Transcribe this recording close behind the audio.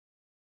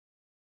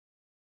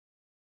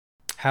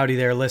Howdy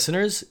there,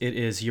 listeners. It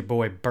is your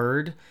boy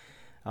Bird.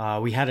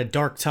 We had a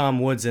Dark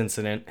Tom Woods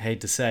incident, hate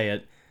to say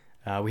it.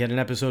 We had an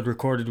episode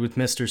recorded with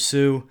Mr.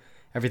 Sue.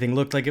 Everything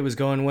looked like it was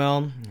going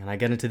well, and I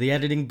get into the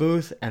editing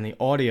booth, and the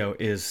audio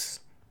is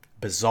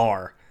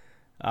bizarre.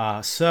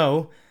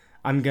 So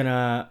I'm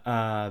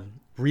gonna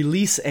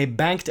release a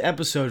banked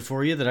episode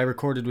for you that I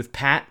recorded with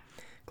Pat.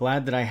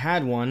 Glad that I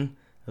had one,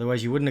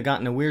 otherwise you wouldn't have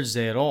gotten a Weirds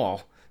Day at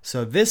all.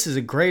 So this is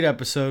a great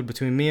episode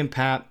between me and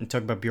Pat, and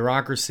talk about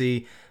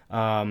bureaucracy,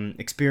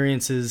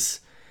 experiences,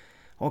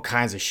 all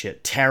kinds of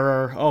shit.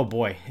 Terror. Oh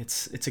boy,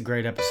 it's a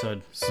great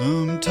episode.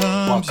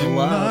 Sometimes Buckle you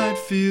up. might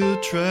feel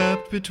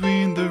trapped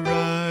between the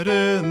right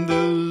and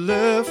the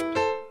left.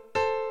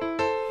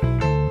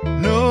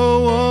 No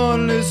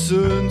one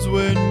listens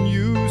when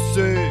you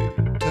say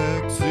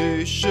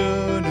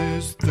taxation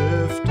is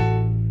theft.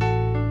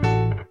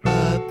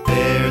 But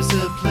there's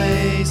a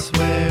place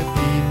where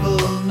people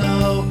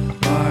know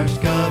harsh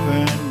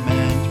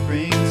government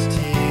brings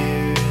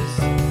tears.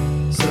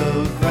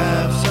 So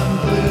grab some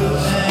glue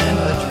and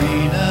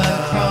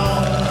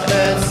adrenochrome.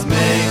 Let's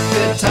make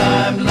the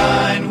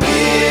timeline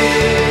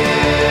weird.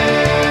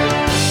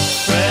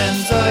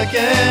 Friends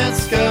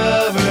against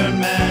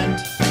government.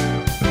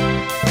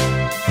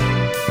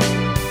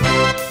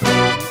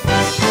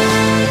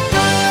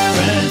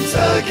 Friends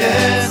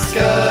against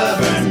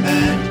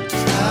government.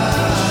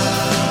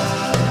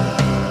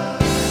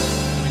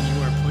 When you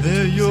are put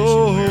They're into a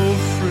your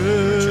position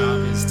where your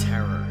job is friends.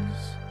 terror.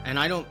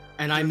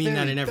 And I mean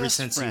that in every best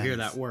sense you hear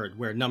friends. that word,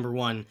 where number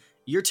one,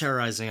 you're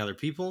terrorizing other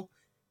people,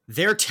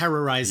 they're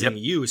terrorizing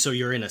Yep. you, so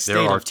you're in a state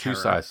There are of two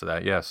terror. sides to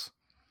that, yes.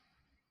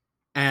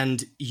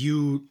 And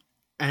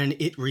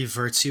it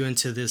reverts you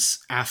into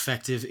this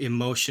affective,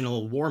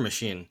 emotional war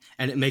machine,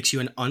 and it makes you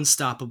an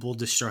unstoppable,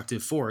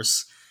 destructive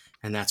force,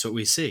 and that's what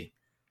we see.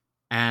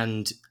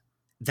 And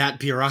that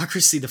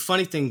bureaucracy, the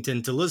funny thing,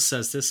 and Deleuze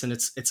says this, and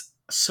it's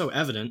so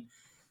evident,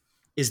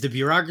 is the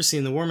bureaucracy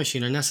and the war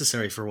machine are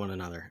necessary for one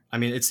another. I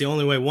mean, it's the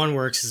only way one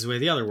works is the way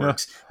the other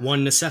works.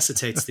 One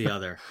necessitates the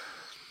other.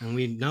 And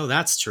we know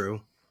that's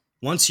true.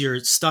 Once you're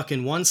stuck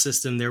in one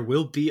system, there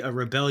will be a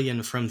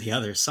rebellion from the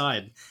other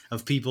side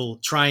of people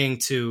trying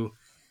to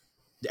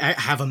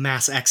have a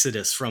mass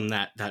exodus from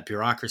that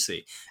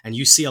bureaucracy. And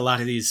you see a lot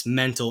of these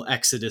mental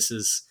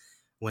exoduses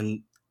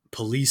when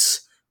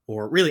police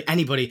or really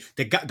anybody,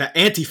 the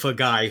Antifa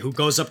guy who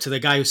goes up to the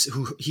guy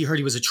who he heard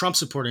he was a Trump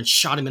supporter and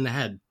shot him in the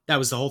head. That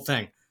was the whole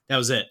thing. That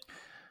was it.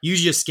 You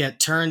just get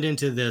turned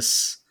into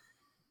this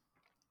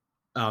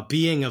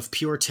being of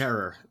pure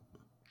terror.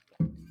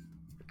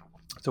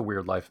 It's a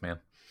weird life, man.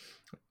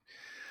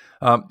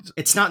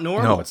 It's not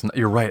normal. No, it's not.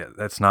 You're right.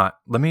 That's not.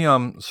 Let me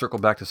circle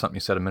back to something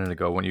you said a minute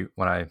ago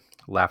when I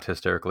laughed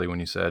hysterically when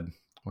you said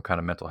what kind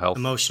of mental health,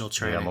 Emotional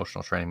training. yeah,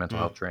 emotional training, mental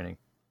health training.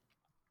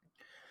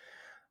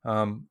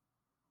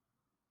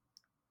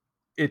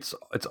 It's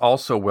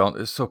also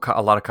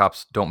a lot of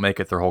cops don't make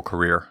it their whole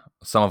career.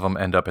 Some of them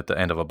end up at the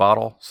end of a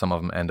bottle. Some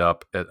of them end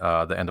up at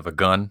the end of a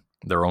gun,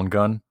 their own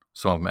gun.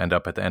 Some of them end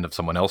up at the end of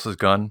someone else's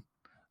gun.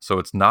 So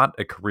it's not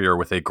a career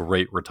with a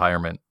great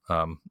retirement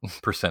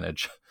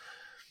percentage.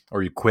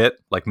 Or you quit,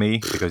 like me,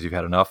 because you've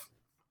had enough.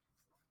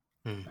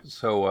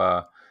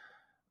 So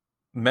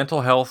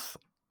mental health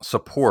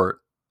support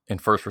in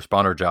first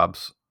responder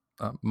jobs,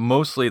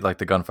 mostly like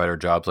the gunfighter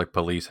jobs like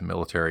police and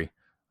military,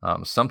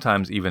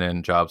 sometimes even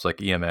in jobs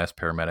like EMS,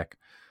 paramedic,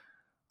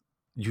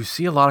 you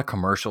see a lot of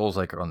commercials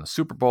like on the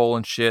Super Bowl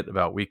and shit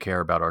about we care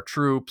about our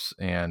troops.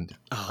 And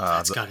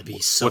that's got to be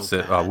so what's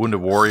it? bad. Wounded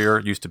Warrior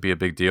used to be a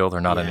big deal.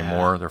 They're not Yeah.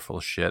 anymore. They're full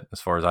of shit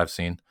as far as I've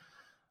seen.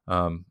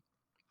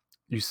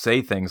 You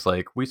say things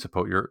like, we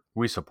support your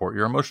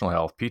emotional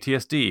health,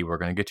 PTSD, we're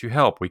going to get you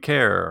help, we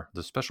care,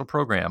 the special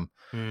program.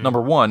 Number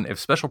one, if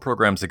special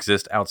programs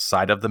exist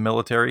outside of the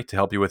military to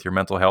help you with your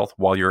mental health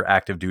while you're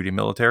active duty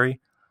military,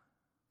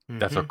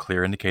 that's a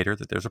clear indicator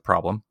that there's a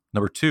problem.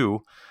 Number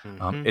two,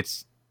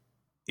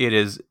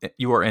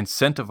 you are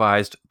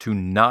incentivized to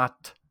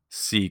not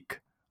seek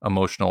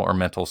emotional or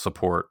mental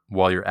support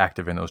while you're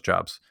active in those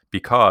jobs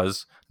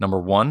because, number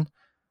one,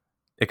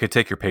 it could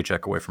take your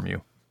paycheck away from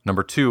you.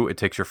 Number two, it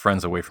takes your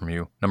friends away from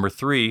you. Number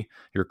three,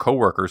 your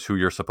coworkers who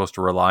you're supposed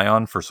to rely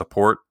on for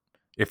support.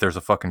 If there's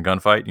a fucking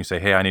gunfight and you say,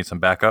 hey, I need some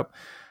backup,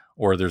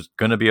 or there's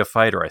going to be a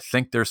fight, or I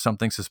think there's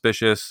something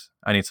suspicious,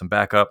 I need some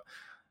backup.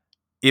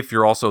 If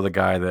you're also the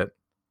guy that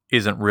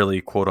isn't really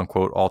quote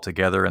unquote all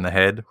together in the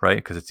head, right?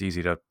 Because it's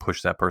easy to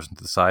push that person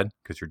to the side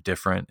because you're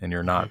different and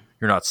you're not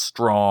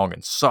strong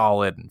and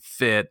solid and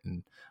fit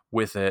and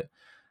with it.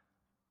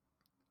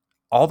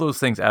 All those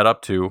things add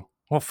up to,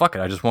 well, fuck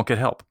it, I just won't get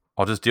help.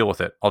 I'll just deal with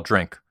it. I'll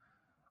drink.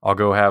 I'll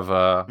go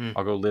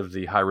I'll go live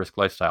the high risk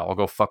lifestyle. I'll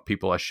go fuck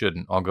people I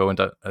shouldn't. I'll go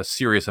into a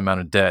serious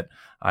amount of debt.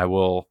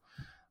 I'll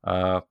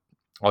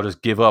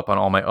just give up on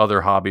all my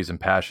other hobbies and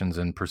passions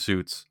and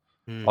pursuits.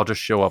 I'll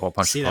just show up. I'll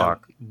punch the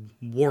clock.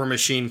 War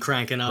machine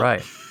cranking up.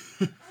 Right.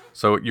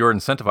 So you're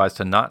incentivized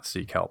to not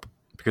seek help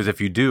because if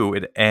you do,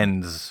 it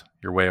ends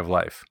your way of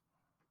life.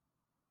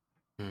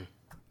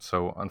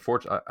 So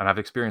unfortunately, and I've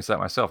experienced that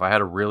myself. I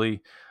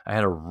did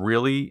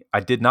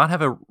not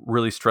have a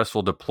really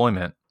stressful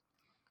deployment.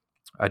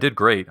 I did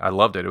great. I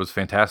loved it. It was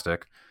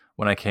fantastic.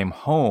 When I came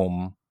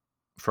home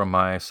from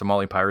my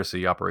Somali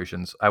piracy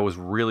operations, I was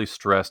really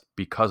stressed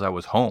because I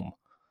was home.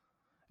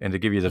 And to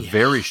give you the Yeah.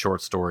 very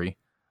short story,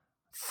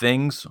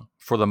 things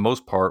for the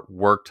most part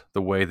worked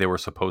the way they were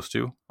supposed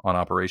to on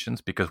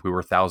operations because we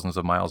were thousands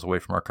of miles away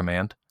from our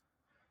command.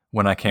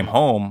 When I came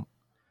home,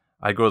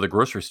 I'd go to the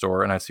grocery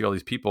store and I'd see all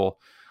these people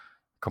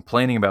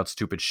complaining about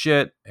stupid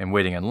shit and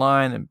waiting in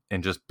line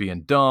and just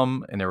being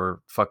dumb. And there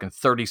were fucking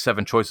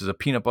 37 choices of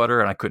peanut butter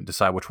and I couldn't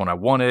decide which one I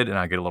wanted. And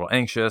I get a little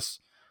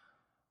anxious.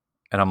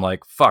 And I'm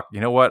like, fuck,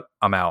 you know what?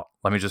 I'm out.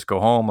 Let me just go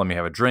home. Let me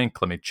have a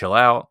drink. Let me chill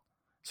out.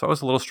 So I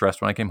was a little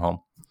stressed when I came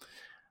home.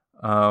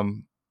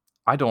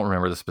 I don't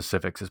remember the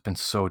specifics. It's been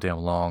so damn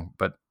long.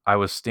 But I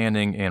was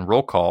standing in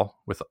roll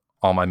call with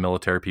all my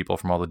military people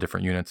from all the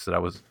different units that I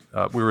was.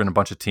 We were in a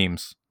bunch of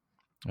teams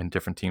and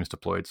different teams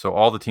deployed. So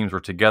all the teams were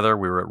together.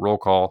 We were at roll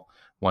call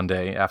one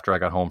day after I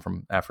got home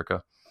from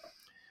Africa.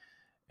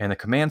 And the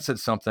command said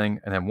something.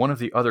 And then one of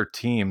the other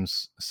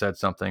teams said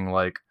something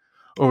like,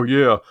 "Oh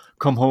yeah,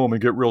 come home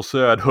and get real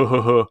sad."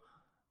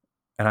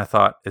 And I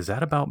thought, is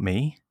that about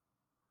me?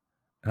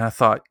 And I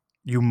thought,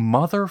 you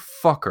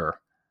motherfucker.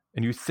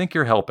 And you think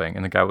you're helping.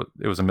 And the guy,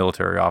 it was a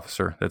military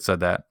officer that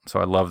said that. So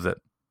I love that.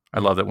 I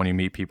love that when you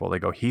meet people, they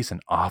go, he's an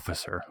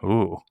officer.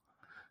 Ooh,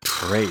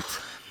 great.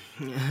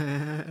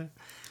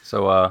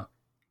 So,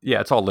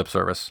 yeah, it's all lip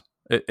service.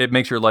 It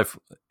makes your life,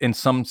 in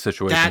some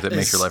situations, it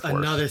makes your life worse.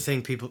 Another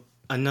thing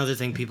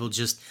people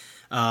just,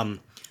 I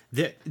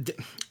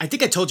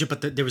think I told you,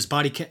 but there was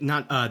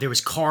there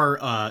was car,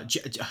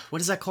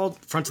 what is that called?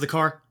 Front of the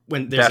car?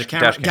 When there's a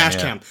camera,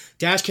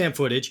 dash cam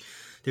footage.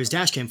 There's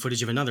dash cam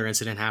footage of another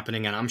incident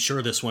happening, and I'm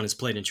sure this one is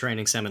played in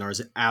training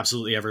seminars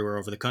absolutely everywhere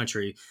over the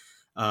country.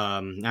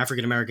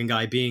 African-American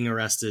guy being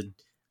arrested,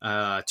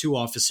 2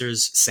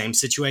 officers, same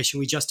situation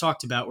we just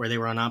talked about where they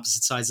were on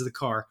opposite sides of the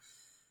car.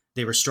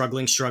 They were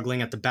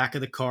struggling at the back of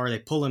the car. They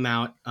pull him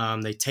out.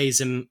 They tase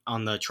him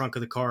on the trunk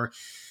of the car.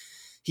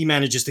 He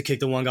manages to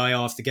kick the one guy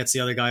off, that gets the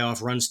other guy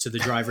off, runs to the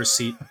driver's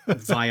seat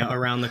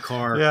around the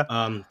car,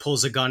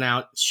 pulls a gun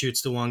out,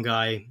 shoots the one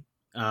guy,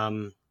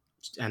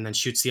 and then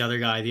shoots the other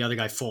guy. The other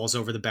guy falls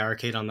over the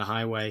barricade on the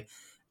highway.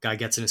 Guy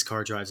gets in his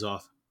car, drives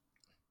off.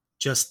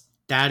 Just,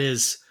 that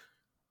is,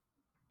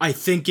 I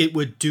think it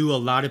would do a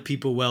lot of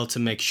people well to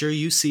make sure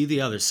you see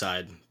the other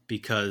side,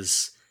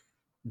 because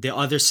the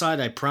other side,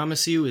 I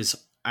promise you, is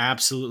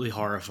absolutely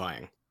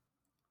horrifying.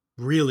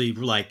 Really,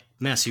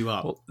 mess you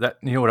up. Well,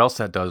 you know what else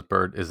that does,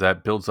 Bird, is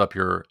that builds up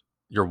your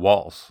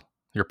walls,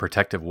 your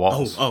protective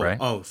walls, right?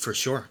 Oh, for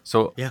sure.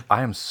 So yeah.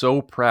 I am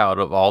so proud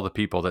of all the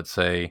people that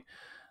say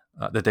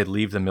that they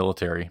leave the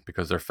military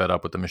because they're fed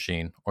up with the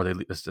machine, or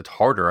it's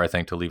harder, I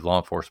think, to leave law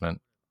enforcement.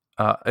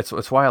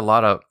 It's why a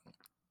lot of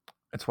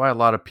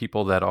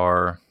people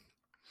that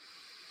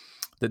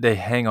they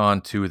hang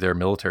on to their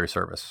military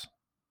service.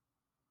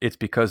 It's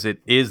because it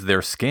is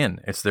their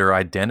skin. It's their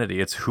identity.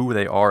 It's who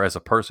they are as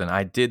a person.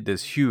 I did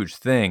this huge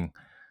thing.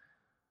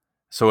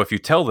 So if you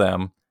tell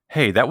them,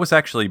 hey, that was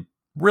actually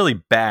really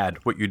bad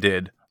what you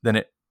did,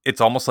 then it's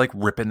almost like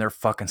ripping their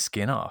fucking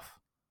skin off.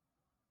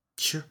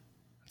 Sure.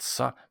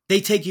 So,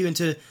 they take you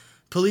into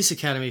police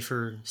academy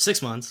for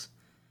 6 months,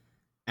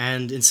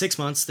 and in 6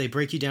 months, they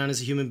break you down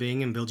as a human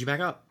being and build you back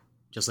up,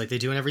 just like they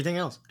do in everything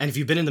else. And if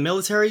you've been in the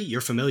military, you're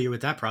familiar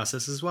with that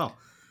process as well.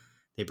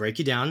 They break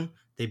you down.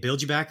 They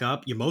build you back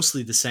up. You're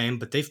mostly the same,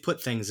 but they've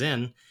put things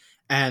in.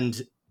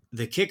 And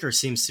the kicker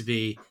seems to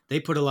be they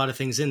put a lot of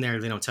things in there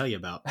they don't tell you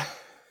about.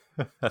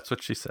 That's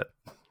what she said.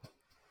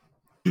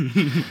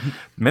 Man,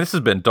 this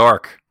has been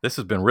dark. This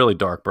has been really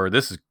dark, Bird.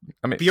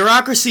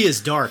 Bureaucracy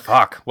is dark.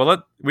 Fuck.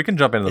 Well, we can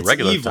jump into the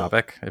regular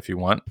topic if you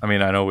want. I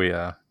mean, I know we...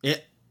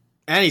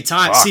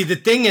 Anytime. Fuck. See, the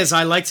thing is,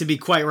 I like to be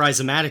quite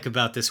rhizomatic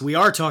about this. We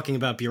are talking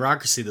about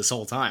bureaucracy this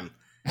whole time.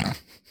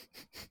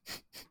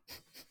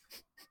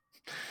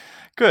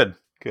 Good.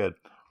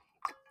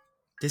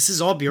 This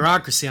is all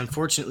bureaucracy,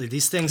 unfortunately.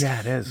 These things...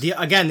 Yeah, it is. The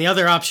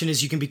other option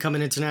is you can become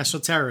an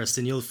international terrorist,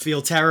 and you'll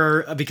feel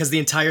terror because the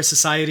entire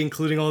society,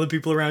 including all the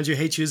people around you,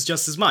 hate you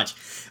just as much,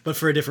 but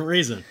for a different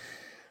reason.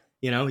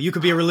 You know, you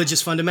could be a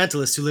religious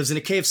fundamentalist who lives in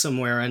a cave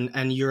somewhere,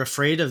 and you're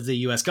afraid of the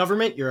U.S.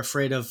 government, you're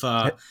afraid of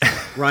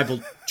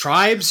rival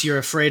tribes, you're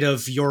afraid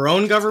of your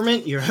own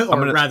government,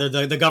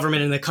 the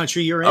government in the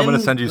country you're in. I'm going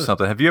to send you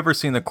something. Have you ever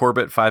seen the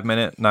Corbett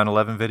 5-minute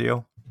 9/11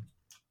 video?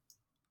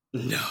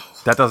 No.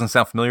 That doesn't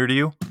sound familiar to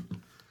you?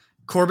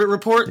 Corbett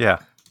Report? Yeah.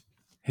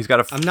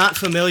 I'm not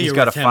familiar with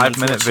him. He's got a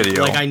 5-minute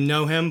video. Like, I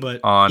know him, but...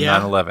 On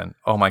 9/11.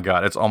 Oh my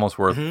God. It's almost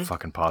worth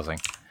fucking pausing.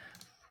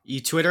 You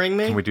twittering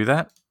me? Can we do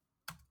that?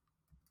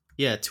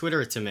 Yeah,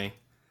 Twitter it to me.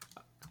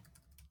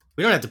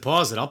 We don't have to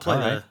pause it. I'll play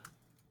right.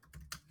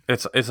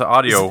 It's an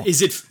audio.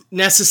 Is it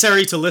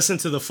necessary to listen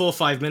to the full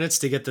 5 minutes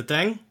to get the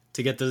thing?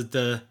 To get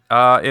the...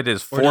 It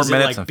is 4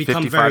 minutes and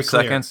 55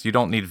 seconds. You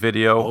don't need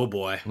video. Oh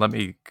boy. Let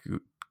me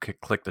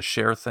click the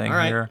share thing All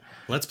right. here.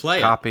 Let's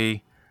play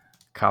Copy.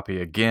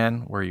 Copy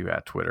again. Where are you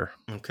at, Twitter?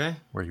 Okay.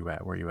 Where you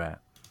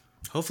at?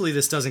 Hopefully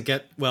this doesn't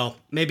get, well,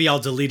 maybe I'll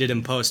delete it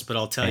in post, but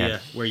I'll tell you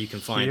where you can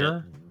find it.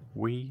 Here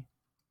we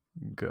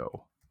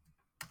go.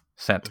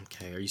 Sent.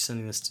 Okay, are you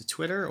sending this to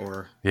Twitter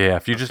or? Yeah,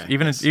 if you just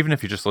even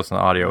if you just listen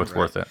to audio, it's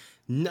worth it.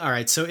 All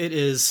right, so it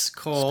is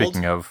called.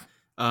 Speaking of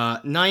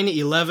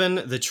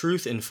 9/11, The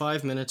Truth in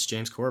 5 Minutes,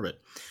 James Corbett.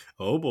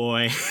 Oh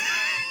boy.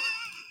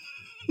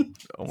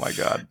 Oh my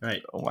god.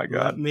 Right. Oh my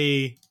god.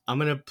 I'm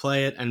gonna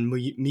play it and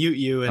mute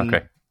you. And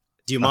okay.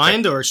 Do you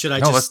mind, or should I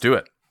No, let's do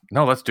it.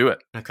 No, let's do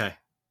it. Okay.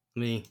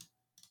 Me.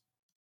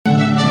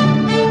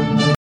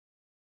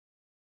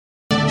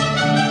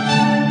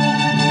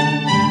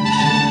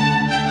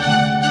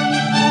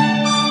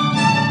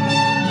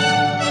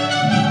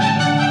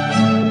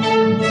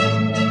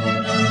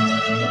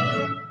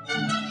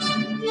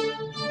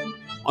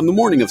 On the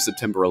morning of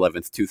September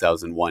 11th,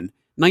 2001,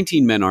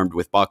 19 men armed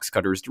with box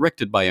cutters,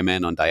 directed by a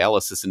man on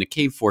dialysis in a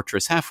cave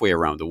fortress halfway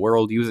around the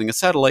world, using a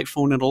satellite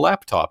phone and a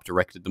laptop,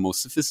 directed the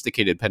most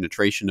sophisticated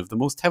penetration of the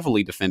most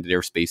heavily defended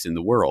airspace in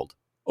the world,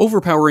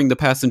 overpowering the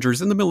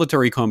passengers and the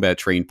military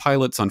combat-trained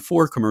pilots on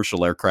 4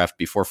 commercial aircraft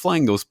before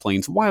flying those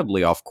planes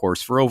wildly off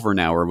course for over an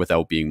hour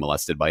without being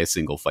molested by a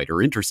single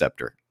fighter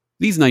interceptor.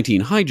 These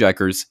 19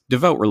 hijackers,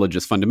 devout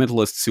religious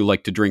fundamentalists who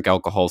like to drink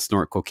alcohol,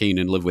 snort cocaine,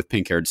 and live with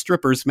pink-haired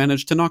strippers,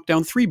 managed to knock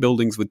down 3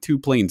 buildings with 2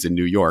 planes in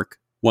New York,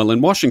 while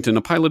in Washington,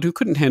 a pilot who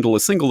couldn't handle a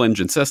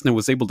single-engine Cessna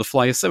was able to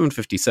fly a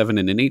 757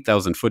 in an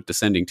 8,000-foot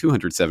descending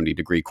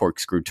 270-degree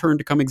corkscrew turn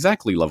to come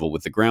exactly level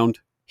with the ground,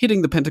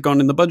 hitting the Pentagon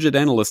in the budget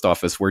analyst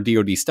office where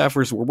DoD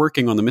staffers were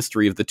working on the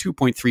mystery of the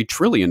 $2.3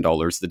 trillion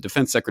that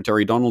Defense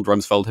Secretary Donald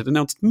Rumsfeld had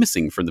announced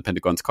missing from the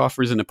Pentagon's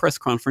coffers in a press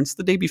conference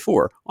the day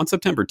before, on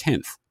September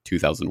 10th,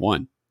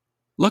 2001.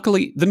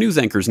 Luckily, the news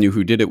anchors knew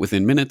who did it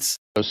within minutes.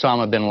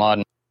 Osama bin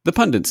Laden. The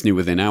pundits knew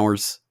within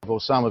hours.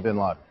 Osama bin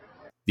Laden.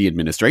 The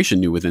administration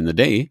knew within the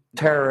day.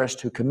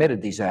 Terrorists who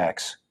committed these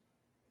acts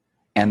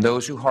and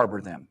those who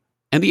harbor them.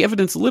 And the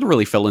evidence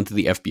literally fell into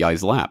the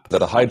FBI's lap.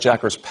 That a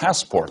hijacker's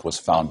passport was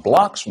found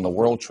blocks from the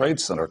World Trade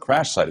Center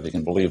crash site, if you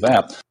can believe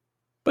that.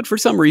 But for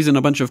some reason,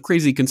 a bunch of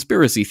crazy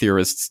conspiracy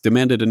theorists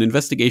demanded an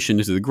investigation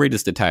into the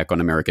greatest attack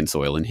on American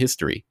soil in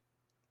history.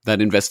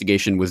 That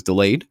investigation was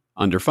delayed,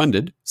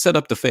 underfunded, set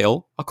up to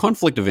fail, a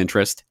conflict of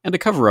interest, and a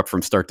cover-up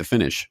from start to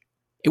finish.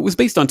 It was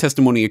based on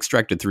testimony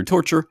extracted through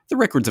torture, the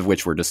records of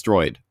which were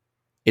destroyed.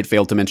 It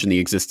failed to mention the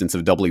existence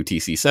of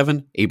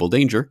WTC-7, Able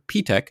Danger,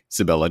 P-TECH,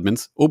 Sibel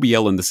Edmonds,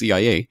 OBL and the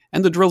CIA,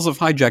 and the drills of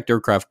hijacked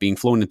aircraft being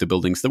flown into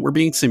buildings that were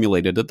being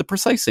simulated at the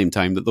precise same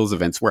time that those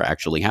events were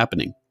actually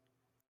happening.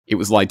 It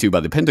was lied to by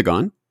the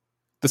Pentagon,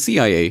 the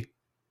CIA,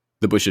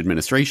 the Bush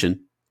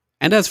administration,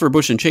 and as for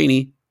Bush and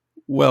Cheney,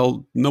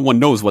 well, no one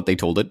knows what they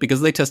told it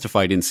because they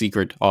testified in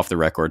secret, off the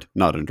record,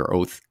 not under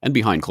oath, and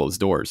behind closed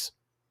doors.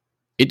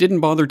 It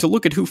didn't bother to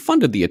look at who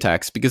funded the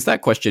attacks because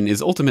that question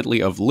is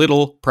ultimately of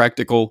little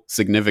practical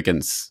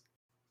significance.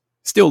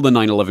 Still, the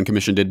 9/11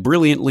 Commission did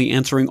brilliantly,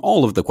 answering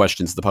all of the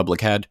questions the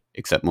public had,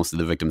 except most of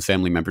the victims'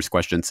 family members'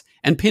 questions,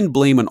 and pinned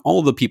blame on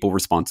all the people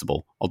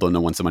responsible, although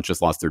no one so much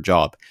as lost their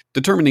job,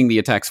 determining the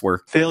attacks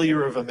were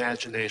failure of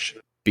imagination.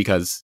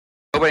 Because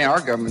nobody in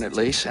our government, at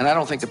least, and I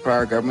don't think the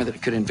prior government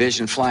that could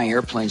envision flying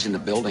airplanes into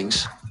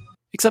buildings.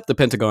 Except the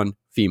Pentagon,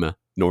 FEMA,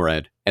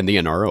 NORAD, and the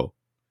NRO.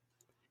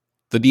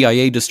 The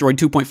DIA destroyed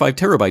 2.5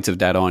 terabytes of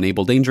data on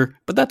Able Danger,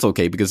 but that's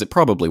okay because it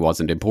probably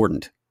wasn't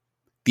important.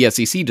 The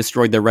SEC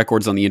destroyed their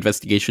records on the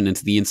investigation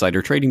into the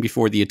insider trading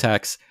before the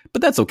attacks,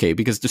 but that's okay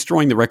because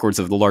destroying the records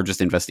of the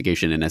largest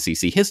investigation in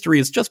SEC history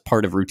is just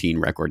part of routine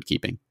record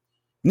keeping.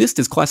 NIST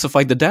has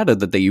classified the data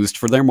that they used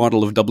for their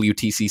model of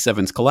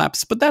WTC-7's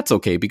collapse, but that's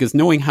okay because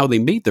knowing how they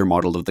made their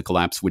model of the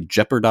collapse would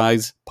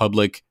jeopardize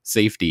public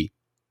safety.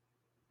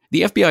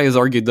 The FBI has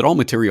argued that all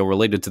material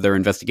related to their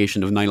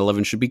investigation of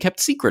 9/11 should be kept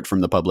secret from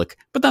the public,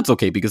 but that's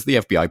okay because the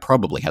FBI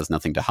probably has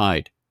nothing to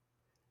hide.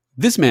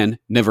 This man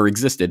never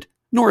existed,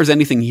 nor is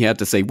anything he had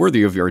to say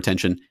worthy of your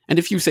attention, and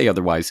if you say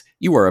otherwise,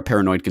 you are a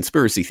paranoid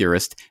conspiracy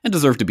theorist and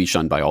deserve to be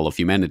shunned by all of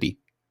humanity.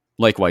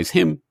 Likewise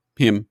him,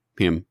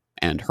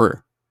 and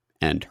her.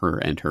 And her,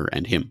 and her,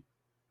 and him.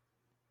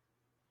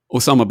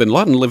 Osama bin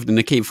Laden lived in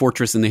a cave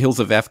fortress in the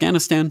hills of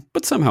Afghanistan,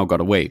 but somehow got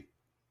away.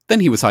 Then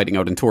he was hiding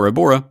out in Tora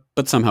Bora,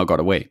 but somehow got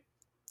away.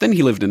 Then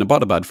he lived in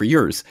Abbottabad for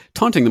years,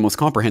 taunting the most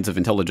comprehensive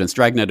intelligence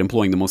dragnet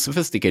employing the most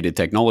sophisticated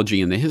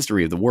technology in the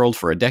history of the world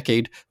for a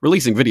decade,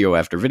 releasing video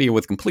after video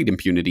with complete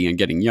impunity and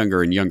getting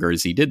younger and younger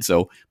as he did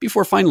so,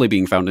 before finally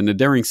being found in a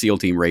daring SEAL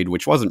team raid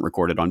which wasn't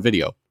recorded on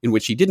video, in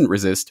which he didn't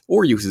resist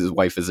or use his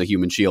wife as a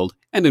human shield,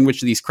 and in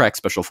which these crack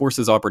special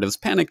forces operatives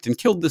panicked and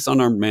killed this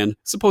unarmed man,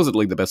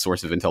 supposedly the best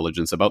source of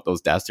intelligence about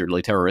those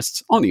dastardly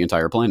terrorists on the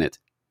entire planet.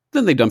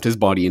 Then they dumped his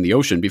body in the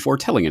ocean before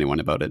telling anyone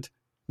about it.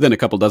 Then a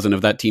couple dozen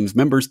of that team's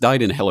members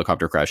died in a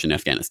helicopter crash in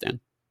Afghanistan.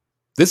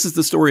 This is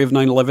the story of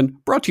 9/11,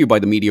 brought to you by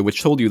the media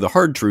which told you the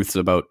hard truths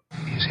about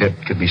his head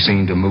could be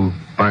seen to move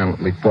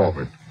violently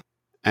forward.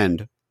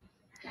 And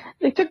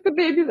they took the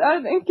babies out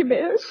of the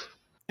incubators.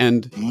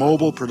 And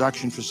mobile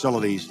production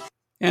facilities.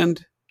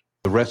 And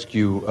the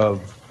rescue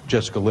of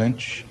Jessica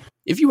Lynch.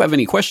 If you have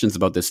any questions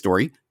about this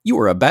story, you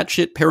are a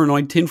batshit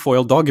paranoid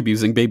tinfoil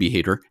dog-abusing baby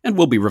hater and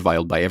will be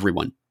reviled by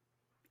everyone.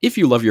 If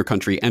you love your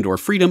country and or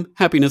freedom,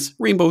 happiness,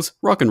 rainbows,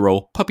 rock and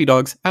roll, puppy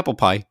dogs, apple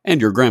pie,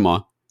 and your grandma,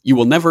 you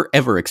will never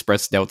ever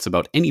express doubts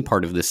about any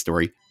part of this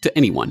story to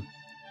anyone.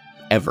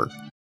 Ever.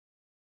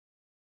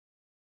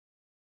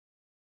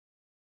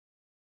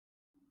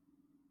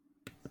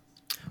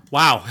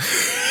 Wow.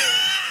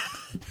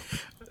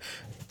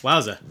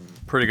 Wowza.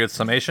 Pretty good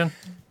summation.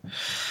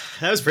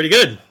 That was pretty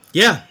good.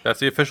 Yeah. That's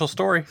the official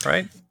story,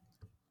 right?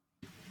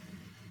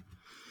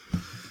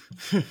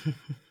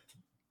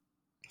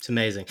 It's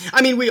amazing.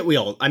 I mean, we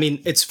all, I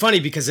mean, it's funny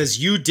because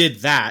as you did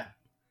that,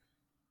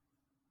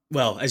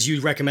 well, as you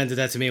recommended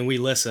that to me and we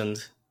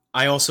listened,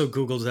 I also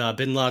Googled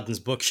Bin Laden's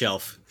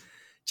bookshelf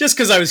just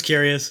because I was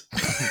curious.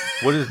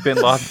 What is Bin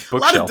Laden's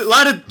bookshelf?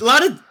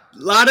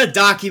 lot of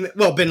document.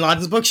 Well, Bin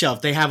Laden's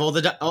bookshelf. They have all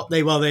the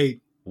they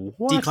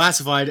What?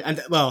 declassified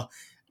and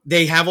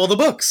they have all the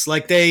books.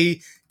 Like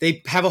they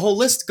have a whole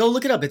list. Go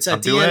look it up. It's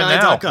at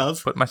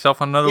dni.gov. Put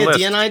myself on another list.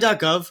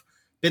 dni.gov.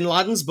 Bin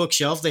Laden's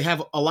bookshelf. They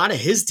have a lot of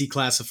his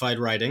declassified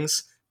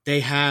writings.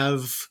 They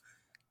have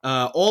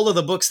all of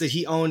the books that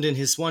he owned in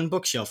his one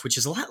bookshelf, which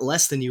is a lot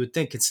less than you would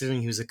think,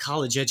 considering he was a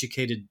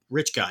college-educated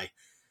rich guy.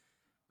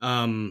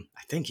 I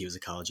think he was a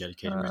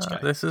college-educated rich guy.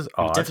 This is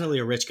odd. Definitely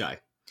a rich guy.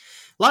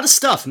 A lot of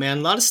stuff, man.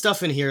 A lot of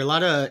stuff in here. A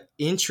lot of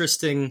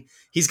interesting.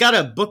 He's got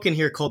a book in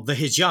here called The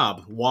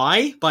Hijab.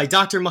 Why? By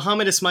Dr.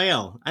 Muhammad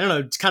Ismail. I don't know.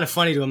 It's kind of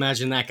funny to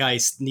imagine that guy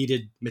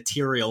needed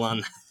material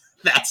on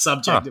that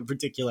subject in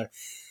particular.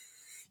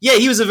 Yeah,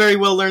 he was a very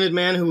well-learned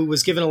man who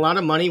was given a lot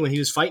of money when he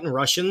was fighting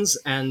Russians,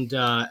 and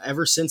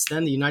ever since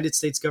then, the United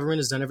States government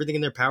has done everything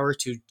in their power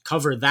to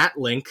cover that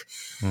link.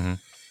 Mm-hmm.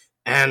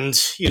 And,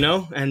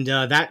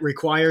 that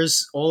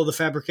requires all of the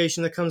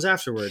fabrication that comes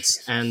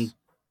afterwards. And,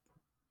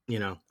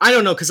 I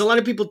don't know, because a lot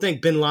of people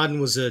think Bin Laden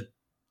was a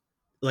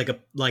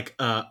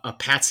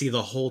patsy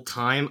the whole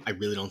time. I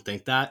really don't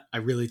think that. I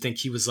really think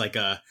he was like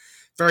a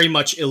very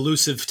much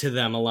elusive to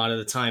them a lot of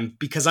the time,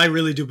 because I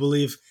really do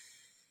believe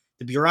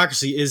the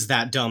bureaucracy is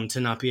that dumb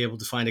to not be able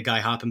to find a guy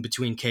hopping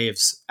between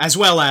caves, as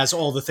well as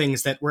all the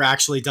things that were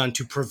actually done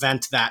to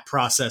prevent that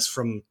process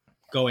from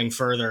going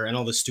further, and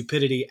all the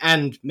stupidity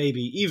and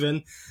maybe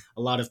even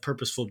a lot of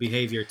purposeful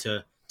behavior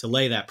to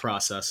lay that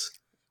process.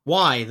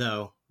 Why,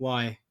 though?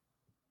 Why?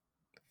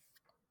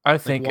 I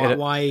think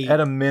why? At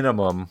a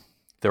minimum,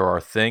 there are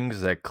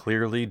things that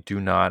clearly do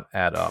not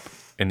add up.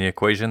 In the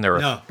equation,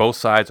 both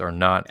sides are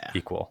not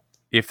equal.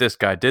 If this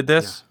guy did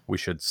this, we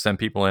should send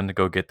people in to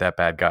go get that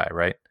bad guy,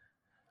 right?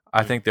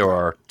 I think there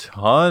are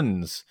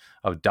tons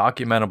of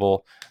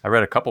documentable. I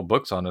read a couple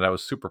books on it. I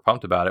was super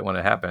pumped about it when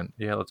it happened.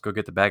 Yeah, let's go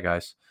get the bad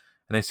guys.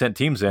 And they sent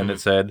teams in that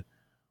said,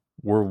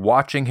 we're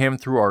watching him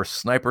through our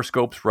sniper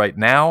scopes right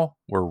now.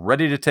 We're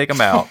ready to take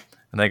him out.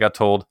 And they got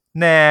told,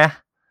 nah,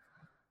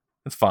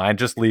 it's fine.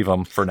 Just leave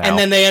him for now. And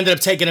then they ended up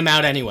taking him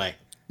out anyway.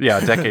 Yeah,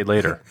 a decade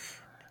later.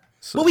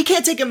 So, well, we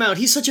can't take him out.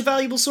 He's such a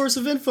valuable source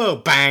of info.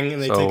 Bang, and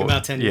they take him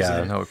out 10 years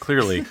later. Yeah, no,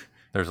 clearly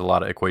there's a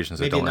lot of equations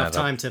that don't add up. Maybe enough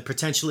time to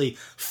potentially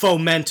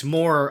foment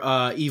more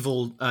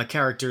evil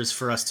characters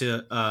for us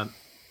to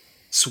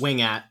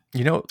swing at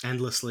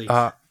endlessly.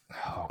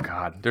 Oh,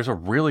 God. There's a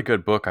really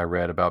good book I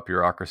read about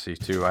bureaucracy,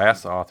 too. I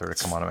asked the author to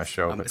come on my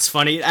show. But it's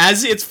funny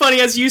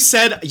as you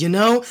said,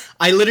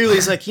 I literally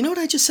was like, you know what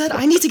I just said?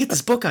 I need to get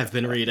this book I've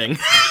been reading.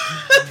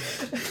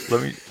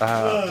 Let me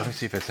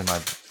see if it's in my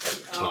book.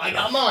 I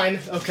got mine.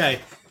 Okay.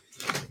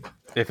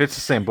 If it's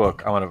the same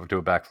book, I want to do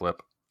a backflip.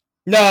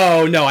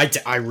 No,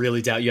 I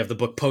really doubt you have the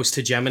book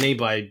Post-Hegemony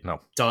by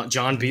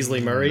John Beasley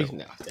Murray.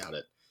 No, I doubt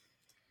it.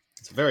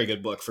 It's a very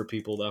good book for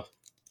people, though.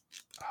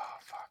 Oh,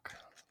 fuck.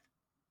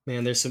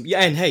 Man, there's some...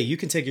 Yeah, and hey, you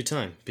can take your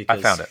time, because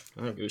I found it.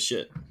 I don't give a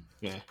shit.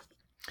 Yeah.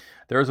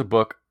 There's a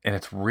book, and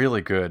it's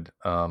really good.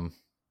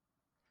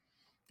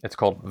 It's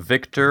called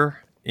Victor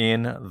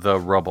in the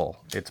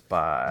Rubble. It's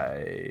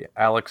by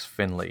Alex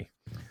Finley.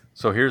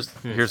 So here's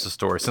the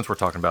story, since we're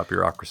talking about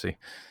bureaucracy.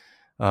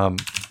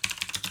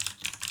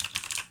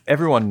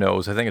 Everyone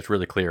knows, I think it's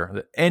really clear,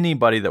 that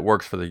anybody that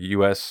works for the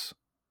U.S.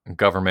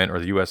 government or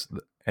the U.S.,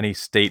 any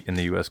state in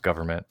the U.S.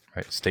 government,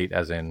 right? State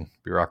as in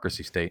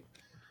bureaucracy state,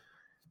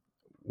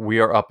 we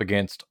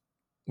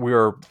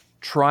are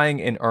trying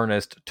in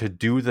earnest to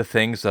do the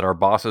things that our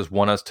bosses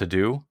want us to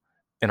do,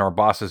 and our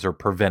bosses are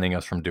preventing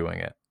us from doing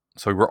it.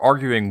 So we're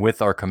arguing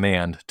with our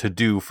command to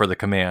do for the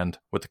command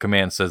what the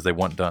command says they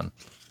want done.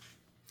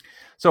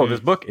 So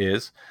this book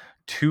is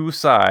two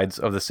sides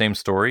of the same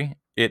story.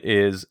 It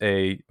is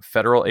a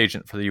federal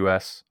agent for the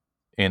U.S.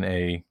 in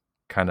a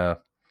kind of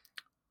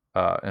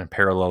in a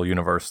parallel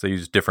universe. They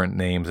use different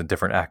names and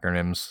different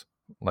acronyms.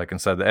 Like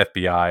instead of the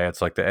FBI,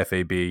 it's like the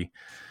FAB,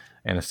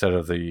 and instead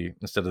of the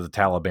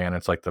Taliban,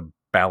 it's like the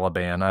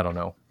Balaban. I don't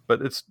know,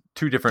 but it's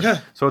two different. Yeah.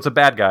 So it's a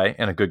bad guy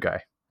and a good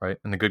guy, right?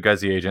 And the good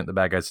guy's the agent, the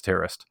bad guy's the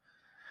terrorist.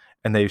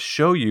 And they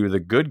show you the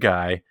good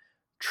guy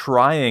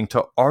trying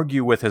to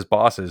argue with his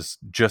bosses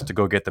just to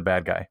go get the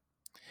bad guy.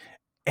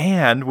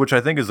 And, which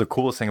I think is the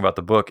coolest thing about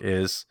the book,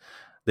 is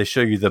they show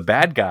you the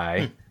bad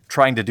guy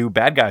trying to do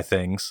bad guy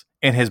things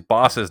and his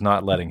boss is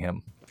not letting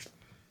him.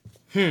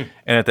 And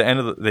at the end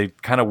of they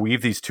kind of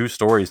weave these two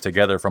stories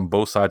together from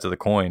both sides of the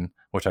coin,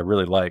 which I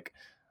really like.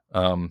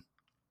 And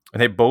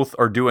they both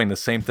are doing the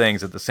same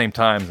things at the same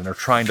times, and they're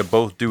trying to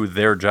both do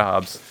their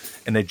jobs,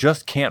 and they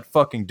just can't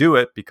fucking do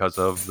it because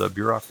of the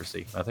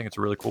bureaucracy. I think it's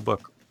a really cool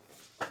book.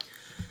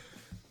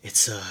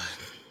 It's a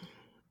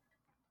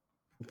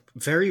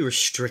very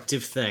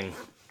restrictive thing,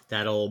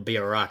 that old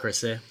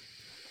bureaucracy,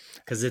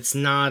 because it's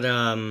not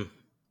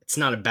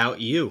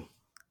about you.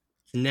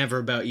 It's never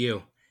about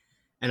you.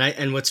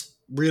 And what's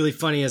really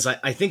funny is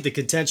I think the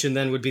contention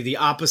then would be the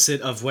opposite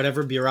of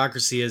whatever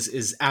bureaucracy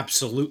is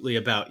absolutely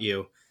about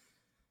you.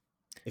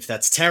 If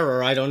that's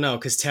terror, I don't know,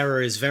 because terror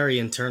is very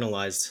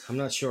internalized. I'm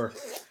not sure.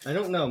 I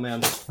don't know,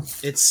 man.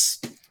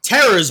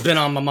 Terror has been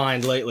on my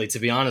mind lately, to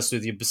be honest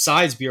with you,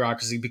 besides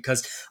bureaucracy,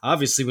 because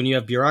obviously when you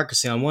have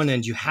bureaucracy on one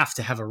end, you have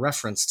to have a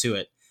reference to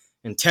it.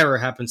 And terror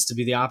happens to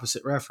be the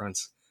opposite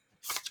reference.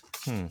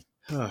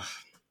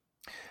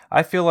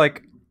 I feel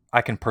like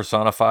I can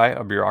personify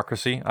a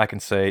bureaucracy. I can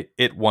say,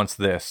 it wants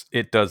this,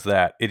 it does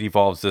that, it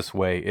evolves this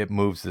way, it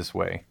moves this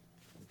way.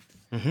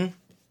 Mm-hmm.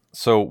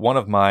 So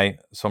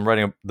I'm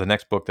writing the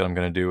next book that I'm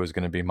going to do is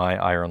going to be my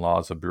iron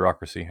laws of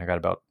bureaucracy. I got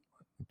about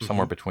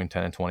somewhere between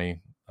 10 and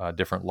 20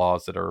 different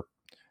laws that are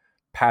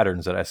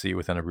patterns that I see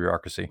within a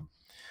bureaucracy.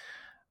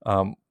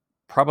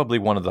 Probably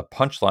one of the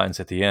punchlines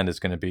at the end is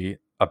going to be,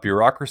 a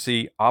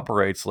bureaucracy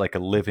operates like a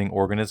living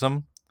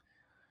organism,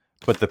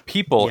 but the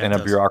people in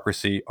a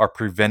bureaucracy are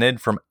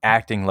prevented from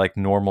acting like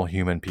normal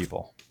human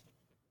people.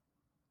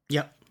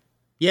 Yep.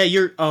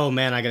 Yeah, oh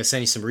man, I got to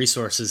send you some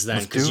resources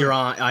then, because you're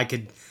on,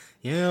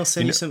 I'll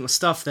send you some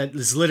stuff that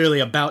is literally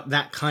about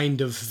that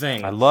kind of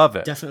thing. I love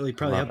it. Definitely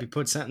probably help you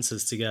put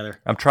sentences together.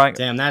 I'm trying.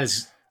 Damn, that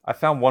is... I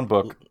found one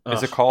book.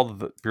 Is it called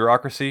The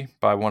Bureaucracy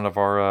by one of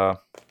our...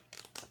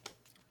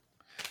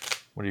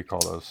 what do you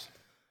call those?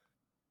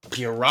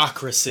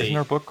 Bureaucracy. Isn't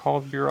there a book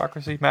called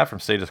Bureaucracy? Matt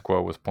from Status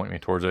Quo was pointing me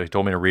towards it. He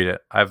told me to read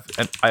it.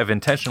 I've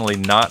intentionally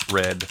not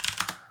read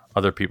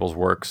other people's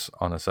works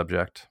on the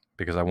subject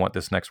because I want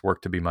this next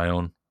work to be my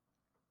own.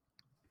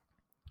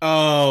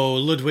 Oh,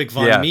 Ludwig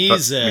von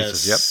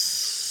Mises.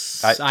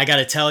 Yep. I got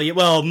to tell you,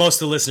 well,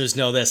 most of the listeners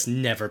know this,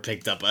 never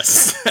picked up a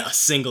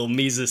single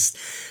Mises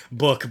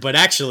book, but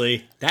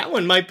actually, that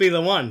one might be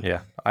the one.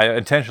 Yeah, I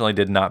intentionally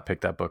did not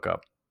pick that book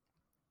up.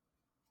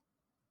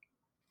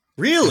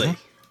 Really?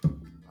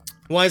 Mm-hmm.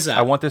 Why is that?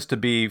 I want this to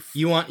be...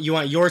 You want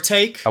your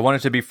take? I want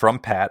it to be from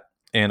Pat,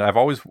 and I've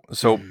always...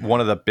 So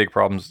one of the big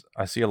problems,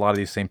 I see a lot of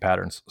these same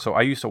patterns. So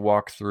I used to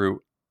walk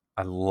through...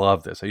 I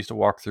love this. I used to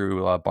walk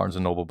through Barnes &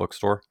 Noble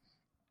bookstore,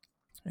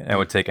 and I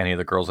would take any of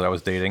the girls that I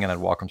was dating, and I'd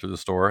walk them through the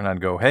store, and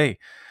I'd go, hey,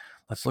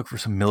 let's look for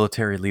some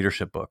military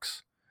leadership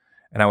books.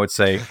 And I would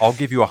say, I'll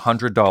give you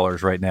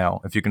 $100 right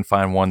now if you can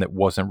find one that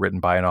wasn't written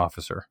by an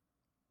officer.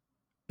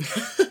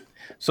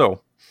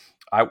 So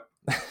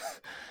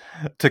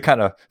to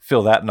kind of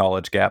fill that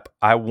knowledge gap,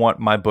 I want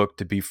my book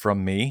to be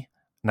from me,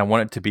 and I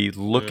want it to be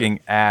looking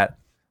at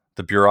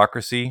the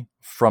bureaucracy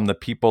from the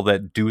people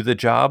that do the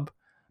job,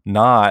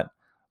 not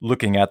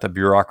looking at the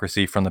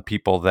bureaucracy from the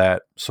people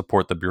that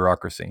support the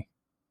bureaucracy.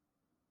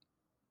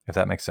 If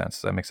that makes sense.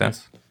 Does that make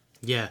sense?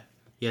 Yeah,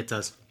 it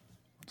does.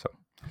 So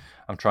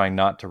I'm trying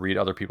not to read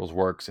other people's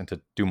works and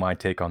to do my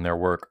take on their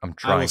work.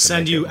 I will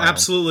send you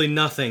absolutely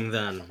nothing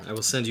then. I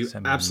will send you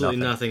absolutely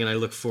nothing, and I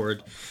look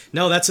forward.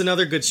 No, that's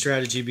another good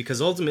strategy,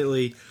 because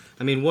ultimately,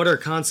 I mean, what are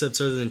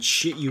concepts other than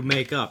shit you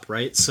make up,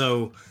 right?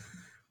 So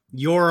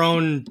your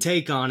own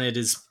take on it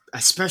is,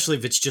 especially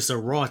if it's just a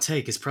raw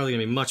take, is probably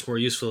going to be much more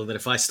useful than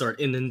if I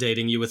start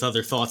inundating you with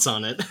other thoughts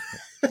on it.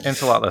 And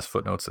it's a lot less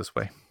footnotes this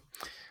way.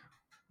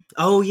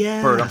 Oh,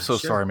 yeah. Bert, I'm so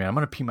sorry, man. I'm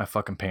going to pee my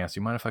fucking pants.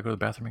 You mind if I go to the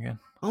bathroom again?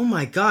 Oh,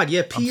 my God.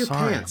 Yeah, pee your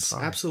pants.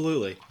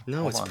 Absolutely.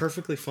 No, it's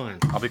perfectly fine.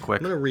 I'll be quick.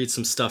 I'm going to read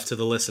some stuff to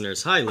the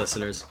listeners. Hi,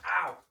 listeners.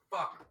 Ow,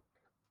 fuck.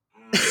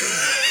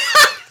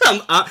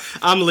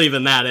 I'm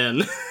leaving that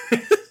in.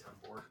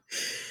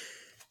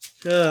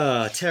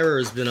 Terror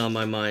has been on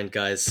my mind,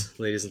 guys,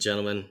 ladies and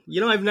gentlemen.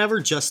 You know, I've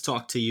never just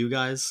talked to you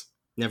guys.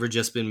 Never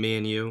just been me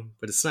and you.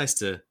 But it's nice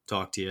to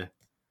talk to you.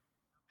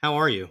 How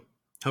are you?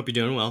 Hope you're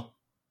doing well.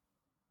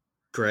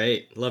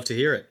 Great. Love to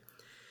hear it.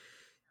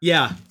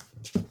 Yeah.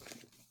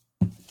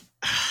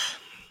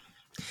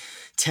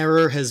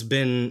 Terror has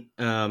been,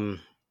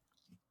 in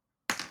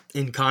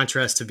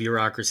contrast to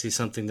bureaucracy,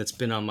 something that's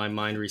been on my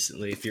mind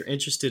recently. If you're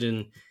interested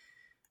in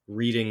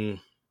reading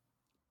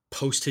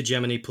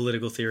post-hegemony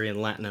political theory in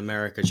Latin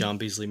America, John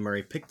Beasley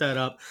Murray, pick that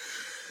up.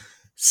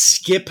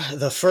 Skip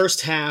the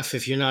first half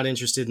if you're not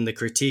interested in the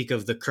critique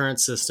of the current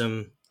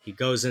system. He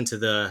goes into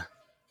the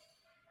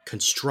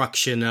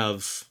construction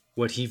of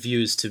what he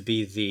views to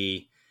be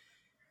the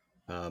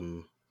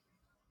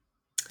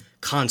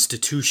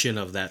constitution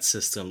of that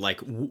system, like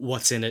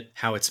what's in it,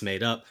 how it's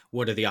made up,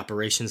 what are the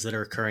operations that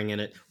are occurring in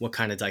it, what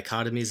kind of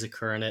dichotomies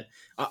occur in it.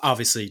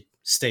 Obviously,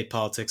 state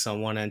politics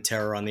on one end,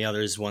 terror on the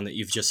other is one that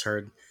you've just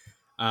heard.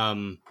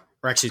 Or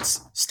actually,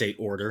 it's state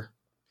order.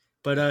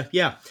 But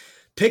yeah,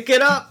 pick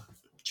it up.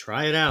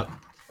 Try it out.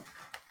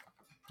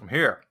 I'm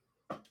here.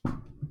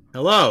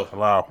 Hello.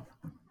 Hello.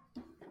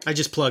 I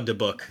just plugged a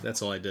book.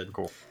 That's all I did.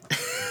 Cool.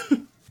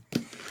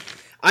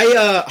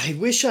 I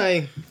wish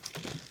I...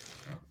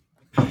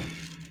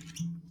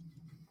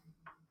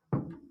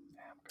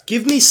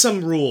 Give me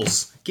some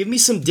rules. Give me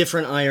some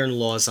different iron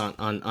laws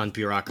on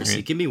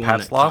bureaucracy. Give me one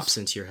Pat's that laws? pops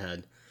into your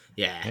head.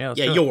 Yeah, Yeah, let's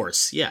do it.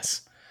 yours.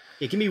 Yes.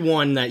 Yeah, give me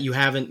one that you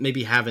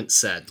haven't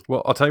said.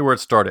 Well, I'll tell you where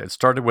it started. It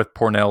started with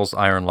Pornell's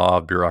iron law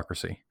of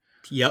bureaucracy.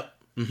 Yep.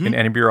 Mm-hmm. In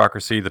any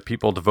bureaucracy, the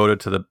people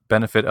devoted to the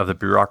benefit of the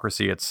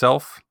bureaucracy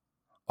itself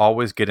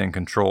always get in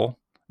control,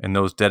 and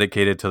those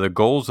dedicated to the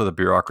goals of the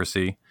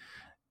bureaucracy,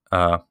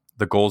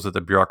 the goals that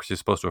the bureaucracy is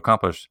supposed to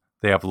accomplish,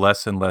 they have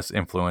less and less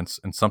influence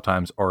and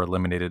sometimes are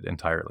eliminated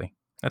entirely.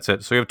 That's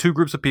it. So you have two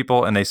groups of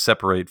people, and they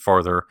separate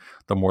farther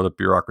the more the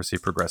bureaucracy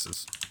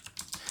progresses.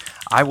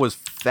 I was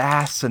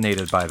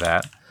fascinated by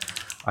that.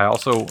 I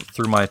also,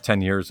 through my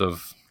 10 years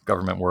of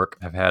government work,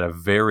 have had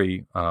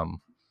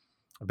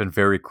I've been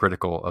very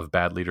critical of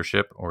bad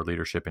leadership or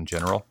leadership in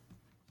general.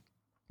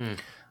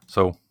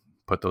 So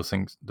put those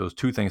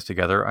two things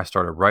together. I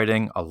started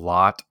writing a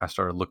lot. I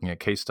started looking at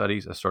case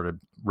studies. I started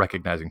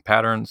recognizing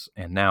patterns,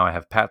 and now I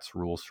have Pat's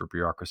rules for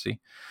bureaucracy.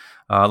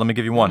 Let me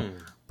give you one.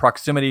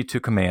 Proximity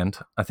to command.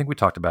 I think we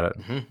talked about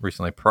it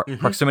recently.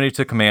 Proximity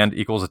to command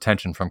equals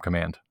attention from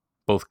command,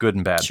 both good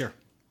and bad. Sure.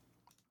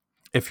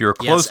 If you're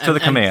close to the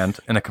command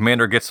and the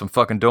commander gets some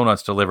fucking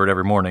donuts delivered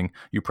every morning,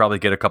 you probably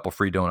get a couple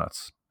free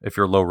donuts if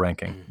you're low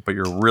ranking, but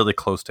you're really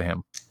close to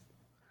him.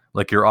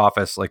 Like your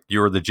office, like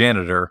you're the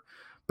janitor,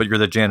 but you're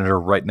the janitor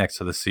right next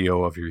to the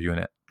CO of your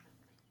unit.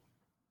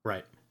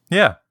 Right.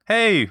 Yeah.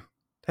 Hey,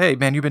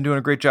 man, you've been doing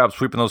a great job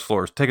sweeping those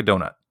floors. Take a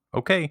donut.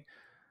 Okay.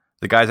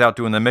 The guys out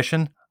doing the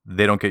mission,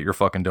 they don't get your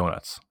fucking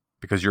donuts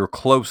because you're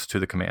close to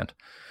the command.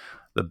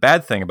 The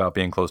bad thing about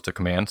being close to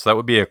command, so that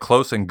would be a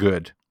close and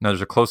good. Now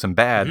there's a close and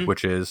bad,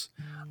 which is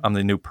I'm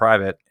the new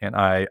private and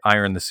I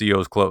iron the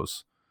CO's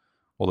clothes.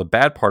 Well, the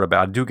bad part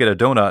about it, I do get a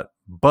donut,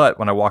 but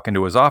when I walk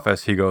into his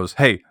office, he goes,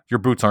 hey, your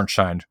boots aren't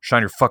shined.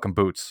 Shine your fucking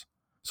boots.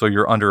 So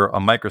you're under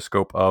a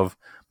microscope of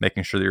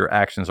making sure that your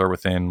actions are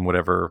within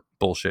whatever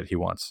bullshit he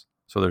wants.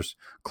 So there's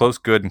close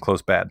good and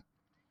close bad.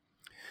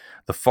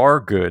 The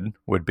far good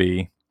would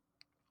be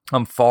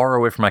I'm far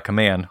away from my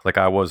command, like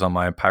I was on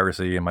my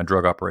piracy and my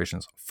drug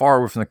operations. Far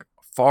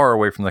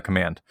away from the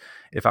command.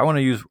 If I want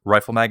to use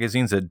rifle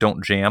magazines that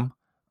don't jam,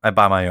 I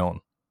buy my own,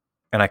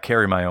 and I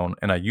carry my own,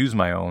 and I use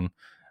my own,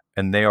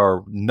 and they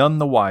are none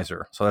the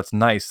wiser. So that's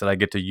nice that I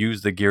get to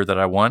use the gear that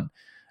I want,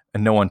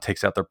 and no one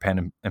takes out their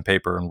pen and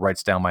paper and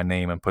writes down my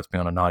name and puts me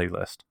on a naughty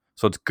list.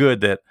 So it's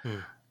good that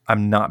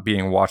I'm not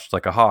being watched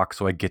like a hawk,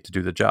 so I get to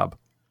do the job.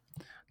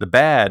 The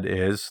bad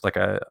is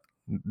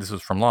this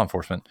was from law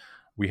enforcement.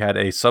 We had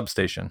a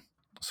substation.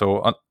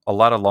 So a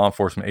lot of law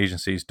enforcement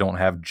agencies don't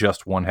have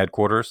just one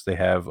headquarters. They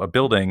have a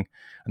building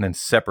and then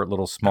separate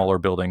little smaller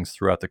buildings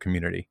throughout the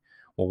community.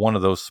 Well, one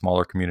of those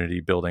smaller community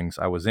buildings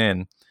I was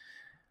in,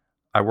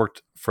 I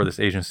worked for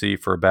this agency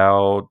for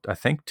about, I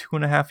think,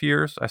 2.5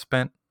 years. I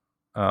spent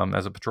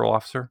as a patrol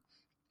officer,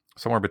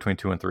 somewhere between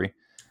 2 and 3.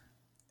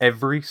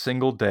 Every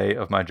single day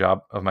of my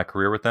job, of my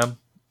career with them,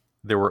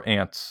 there were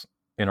ants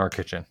in our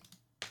kitchen.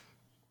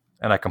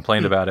 And I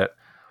complained about it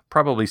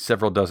probably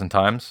several dozen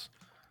times,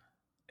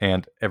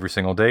 and every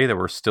single day there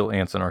were still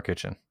ants in our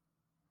kitchen.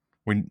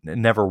 We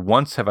never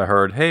once have I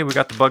heard, hey, we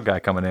got the bug guy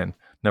coming in.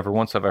 Never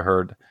once have I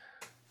heard,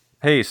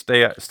 hey,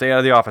 stay out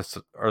of the office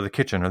or the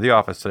kitchen or the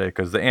office today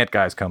because the ant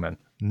guy's coming.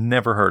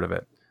 Never heard of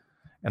it.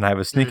 And I have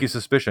a sneaky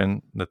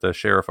suspicion that the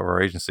sheriff of our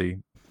agency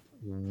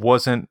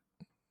wasn't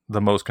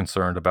the most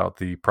concerned about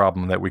the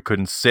problem that we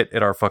couldn't sit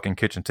at our fucking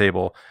kitchen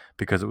table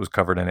because it was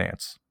covered in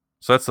ants.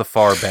 So that's the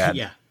far bad.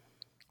 Yeah.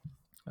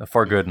 The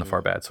far good and the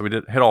far bad. So we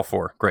did hit all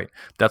four. Great.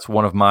 That's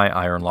one of my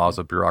iron laws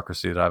of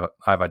bureaucracy that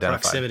I've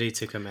identified. Proximity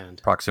to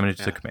command.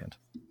 Proximity to command.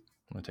 I'm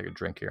going to take a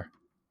drink here.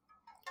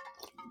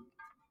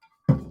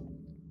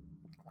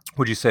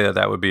 Would you say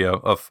that would be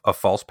a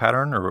false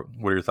pattern, or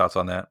what are your thoughts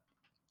on that?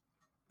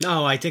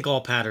 No, I think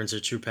all patterns are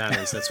true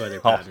patterns. That's why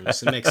they're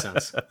patterns. It makes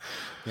sense.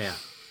 Yeah,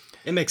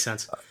 it makes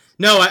sense.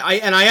 No,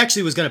 I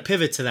actually was going to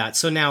pivot to that.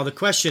 So now the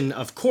question,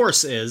 of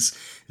course, is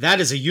that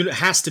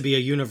has to be a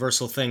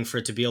universal thing for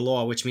it to be a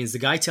law, which means the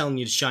guy telling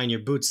you to shine your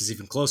boots is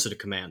even closer to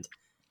command.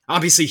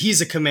 Obviously,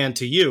 he's a command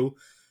to you,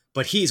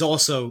 but he's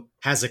also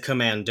has a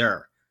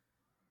commander.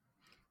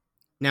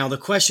 Now, the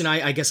question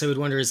I guess I would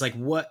wonder is like,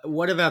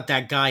 what about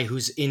that guy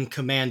who's in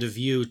command of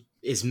you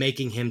is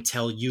making him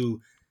tell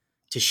you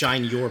to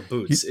shine your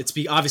boots? It's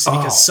obviously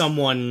because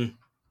someone...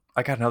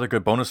 I got another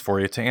good bonus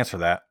for you to answer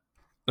that.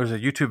 There's a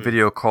YouTube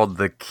video called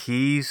The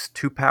Keys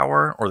to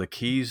Power, or The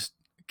Keys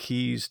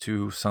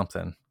to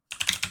something.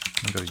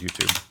 Let me go to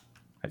YouTube.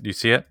 Do you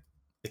see it?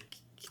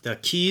 The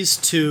Keys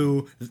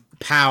to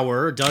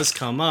Power does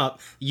come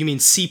up. You mean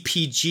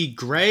CPG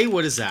Gray?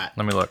 What is that?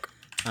 Let me look.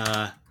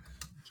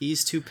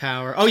 Keys to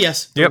Power. Oh,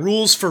 yes. The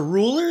Rules for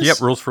Rulers? Yep,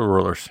 Rules for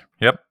Rulers.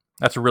 Yep.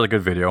 That's a really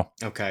good video.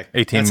 Okay.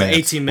 18 That's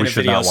minutes. An 18-minute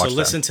video, so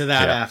listen to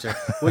that after.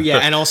 Well, yeah,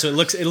 and also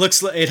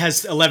it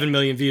has 11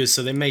 million views,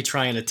 so they may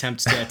try and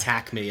attempt to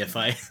attack me if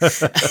I...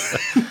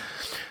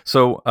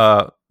 So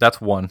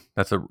that's one.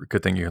 That's a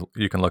good thing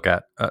you can look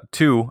at.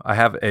 Two, I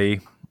have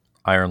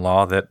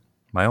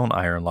my own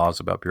iron laws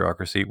about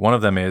bureaucracy. One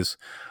of them is,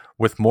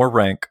 with more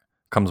rank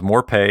comes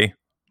more pay,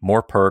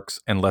 more perks,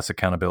 and less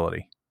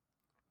accountability.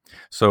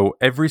 So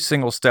every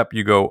single step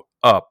you go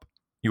up,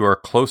 you are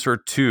closer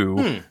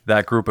to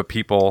that group of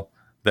people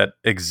that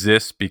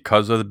exists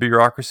because of the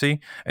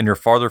bureaucracy, and you're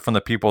farther from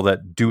the people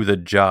that do the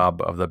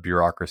job of the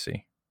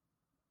bureaucracy.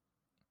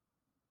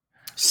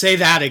 Say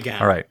that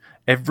again. All right.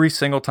 Every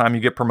single time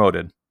you get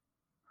promoted,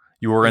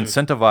 you are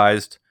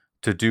incentivized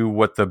to do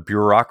what the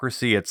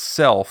bureaucracy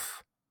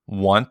itself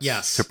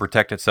wants to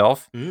protect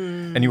itself.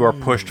 And you are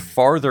pushed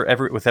farther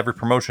with every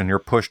promotion. You're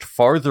pushed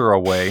farther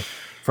away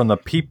from the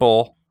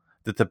people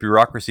that the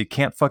bureaucracy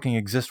can't fucking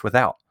exist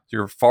without. So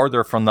you're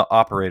farther from the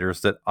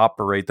operators that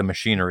operate the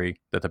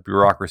machinery that the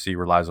bureaucracy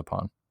relies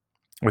upon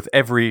with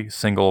every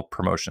single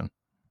promotion.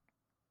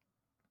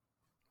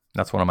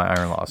 That's one of my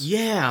iron laws.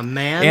 Yeah,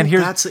 man. And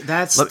here's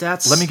that's.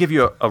 Let me give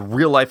you a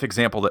real life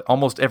example that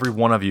almost every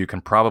one of you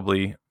can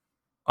probably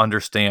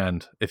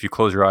understand if you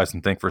close your eyes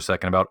and think for a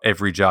second about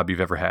every job you've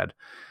ever had.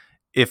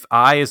 If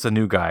I, as a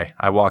new guy,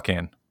 I walk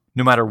in,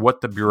 no matter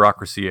what the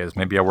bureaucracy is,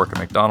 maybe I work at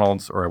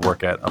McDonald's or I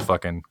work at a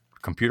fucking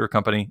computer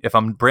company. If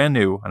I'm brand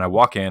new and I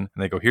walk in and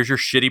they go, here's your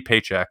shitty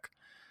paycheck.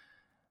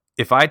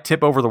 If I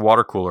tip over the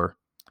water cooler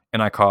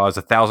and I cause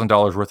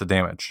 $1,000 worth of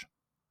damage,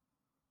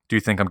 do you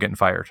think I'm getting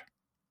fired?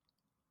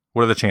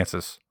 What are the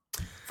chances?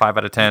 5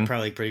 out of 10?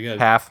 Probably pretty good.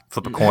 Half,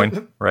 flip a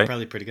coin, right?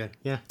 Probably pretty good.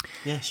 Yeah.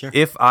 Yeah, sure.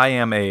 If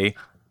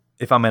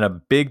I'm in a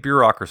big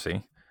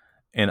bureaucracy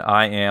and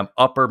I am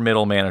upper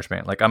middle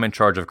management, like I'm in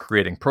charge of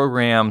creating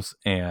programs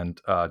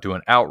and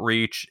doing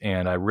outreach,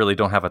 and I really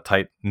don't have a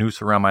tight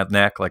noose around my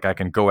neck, like I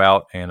can go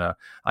out and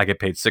I get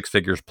paid 6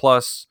 figures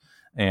plus,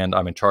 and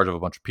I'm in charge of a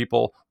bunch of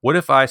people. What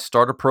if I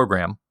start a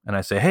program and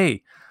I say,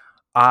 hey,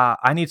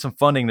 I need some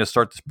funding to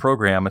start this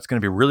program. It's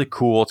going to be really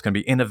cool. It's going to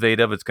be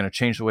innovative. It's going to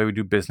change the way we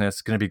do business.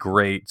 It's going to be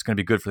great. It's going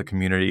to be good for the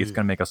community. It's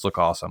going to make us look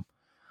awesome.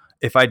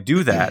 If I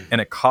do that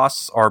and it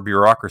costs our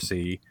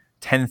bureaucracy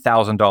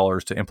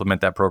 $10,000 to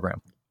implement that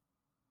program,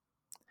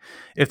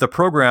 if the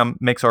program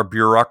makes our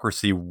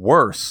bureaucracy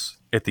worse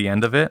at the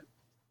end of it,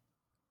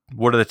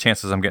 what are the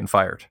chances I'm getting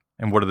fired?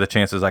 And what are the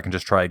chances I can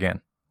just try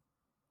again?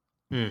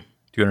 Do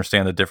you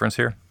understand the difference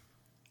here?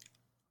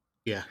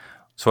 Yeah.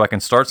 So I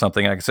can start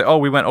something and I can say, oh,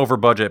 we went over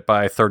budget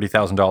by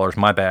 $30,000.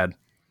 My bad.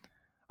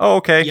 Oh,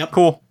 okay,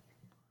 cool.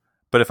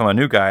 But if I'm a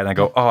new guy and I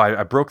go, oh,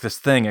 I broke this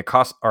thing. It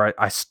cost, or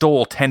I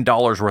stole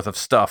 $10 worth of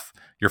stuff.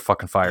 You're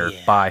fucking fired.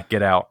 Yeah. Bye.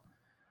 Get out.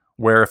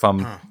 Where if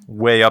I'm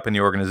way up in the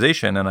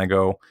organization and I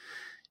go,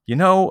 I'm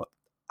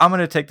going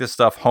to take this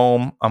stuff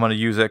home. I'm going to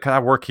use it because I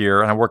work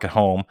here and I work at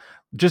home.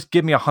 Just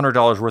give me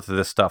 $100 worth of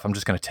this stuff. I'm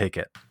just going to take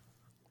it.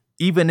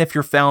 Even if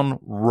you're found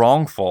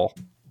wrongful,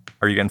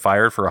 are you getting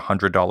fired for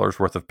 $100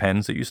 worth of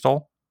pens that you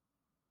stole?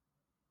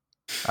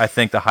 I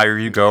think the higher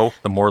you go,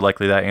 the more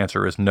likely that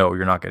answer is no,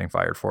 you're not getting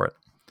fired for it.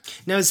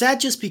 Now, is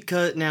that just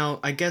because,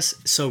 I guess,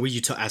 so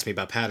you asked me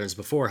about patterns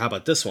before. How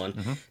about this one?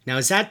 Mm-hmm. Now,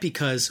 is that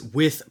because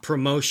with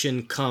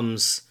promotion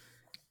comes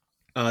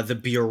the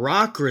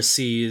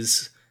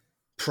bureaucracies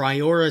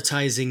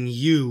prioritizing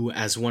you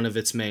as one of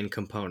its main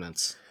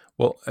components?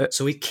 Well,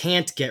 so it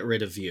can't get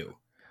rid of you.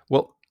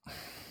 Well,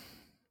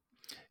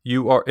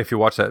 you are, if you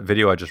watch that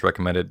video I just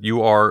recommended,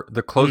 you are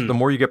the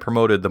more you get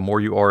promoted, the more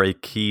you are a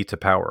key to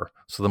power.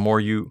 So the more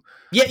you...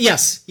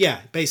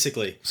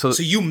 basically. So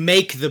you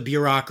make the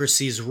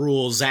bureaucracy's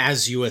rules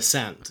as you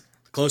ascend.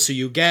 The closer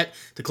you get,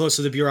 the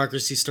closer the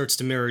bureaucracy starts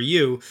to mirror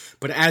you.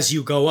 But as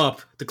you go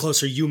up, the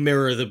closer you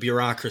mirror the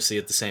bureaucracy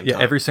at the same time.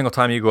 Yeah, every single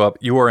time you go up,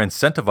 you are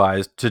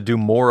incentivized to do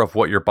more of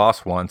what your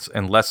boss wants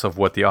and less of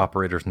what the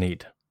operators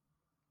need.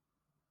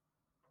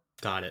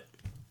 Got it.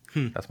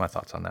 That's my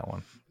thoughts on that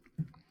one.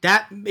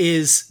 That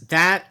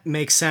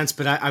makes sense,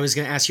 but I was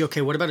going to ask you,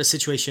 okay, what about a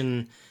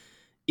situation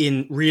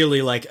in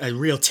really like a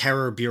real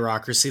terror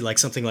bureaucracy, like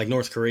something like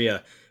North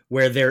Korea,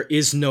 where there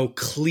is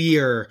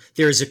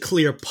a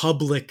clear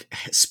public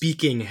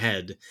speaking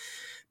head,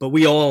 but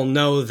we all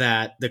know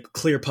that the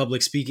clear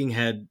public speaking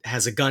head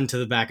has a gun to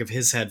the back of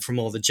his head from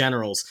all the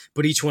generals,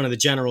 but each one of the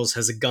generals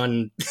has a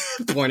gun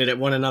pointed at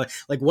one another.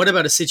 Like, what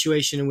about a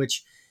situation in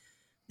which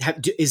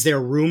is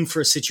there room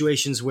for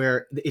situations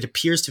where it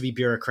appears to be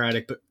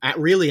bureaucratic, but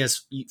really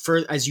as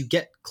you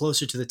get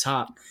closer to the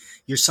top,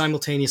 you're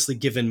simultaneously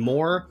given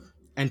more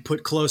and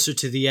put closer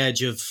to the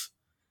edge of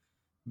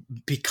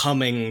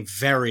becoming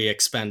very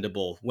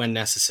expendable when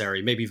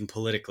necessary, maybe even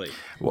politically.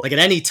 Well, like at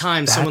any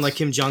time, someone like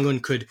Kim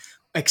Jong-un could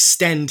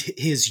extend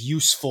his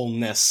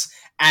usefulness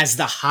as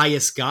the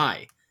highest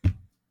guy.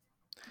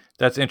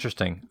 That's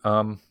interesting.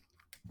 Oh,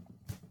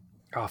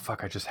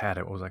 fuck, I just had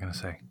it. What was I going to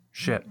say?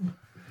 Shit.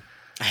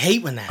 I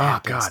hate when that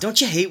happens. God. Don't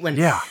you hate when?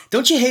 Yeah.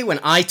 Don't you hate when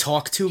I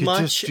talk too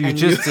much? You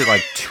just did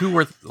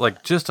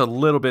like just a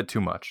little bit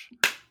too much.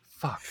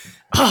 Fuck.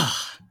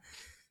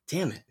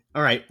 Damn it.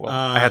 All right. Well,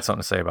 I had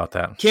something to say about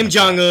that. Kim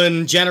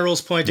Jong-un,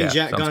 generals pointing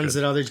guns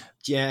at other.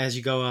 Yeah, as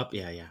you go up.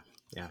 Yeah.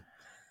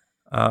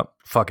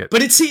 Fuck it.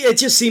 But it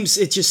just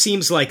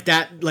seems like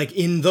that. Like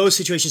in those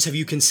situations, have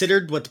you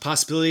considered what the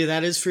possibility of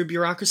that is for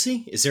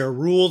bureaucracy? Is there a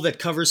rule that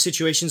covers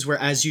situations where,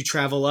 as you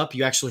travel up,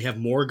 you actually have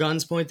more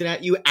guns pointed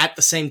at you at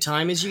the same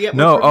time as you get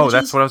more No, privileges?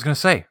 that's what I was going to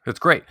say. It's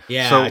great.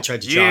 Yeah, so, I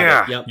tried to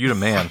jog it. Yep. You the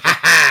man.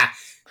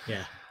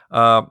 Yeah.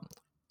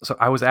 So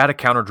I was at a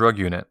counter drug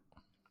unit.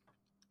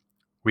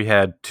 We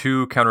had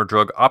 2 counter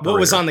drug operators. What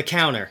was on the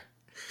counter?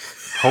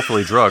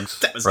 Hopefully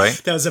drugs, right?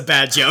 That was a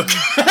bad joke.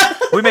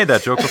 We made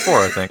that joke before,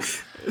 I think.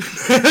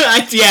 Yeah,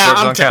 Drugs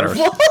I'm on counters.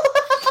 terrible.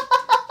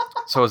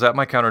 So I was at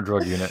my counter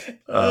drug unit.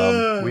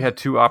 We had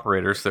 2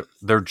 operators that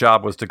their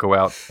job was to go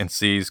out and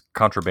seize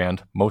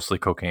contraband, mostly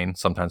cocaine,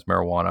 sometimes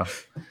marijuana,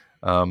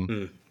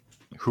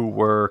 who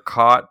were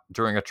caught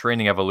during a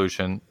training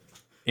evolution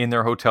in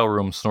their hotel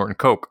room snorting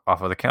coke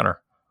off of the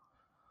counter.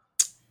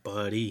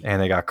 Buddy.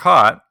 And they got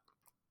caught,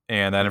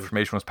 and that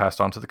information was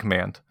passed on to the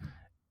command.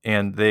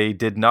 And they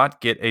did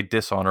not get a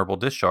dishonorable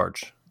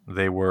discharge.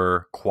 They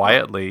were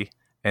quietly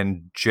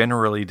and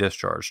generally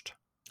discharged.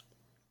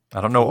 I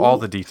don't know all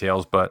the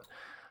details, but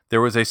there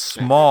was a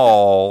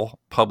small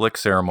public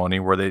ceremony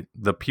where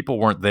the people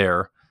weren't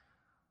there.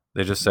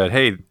 They just said,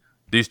 hey,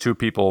 these 2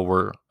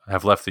 people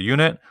have left the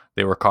unit.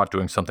 They were caught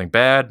doing something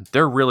bad.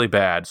 They're really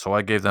bad. So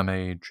I gave them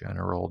a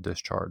general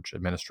discharge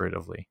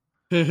administratively.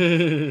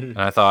 And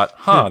I thought,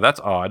 that's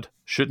odd.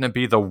 Shouldn't it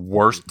be the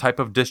worst type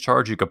of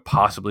discharge you could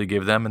possibly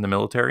give them in the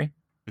military?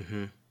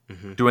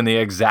 Doing the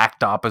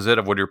exact opposite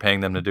of what you're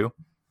paying them to do.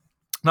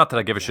 Not that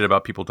I give a shit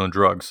about people doing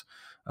drugs.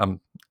 I'm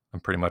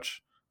pretty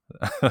much...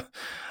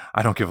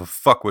 I don't give a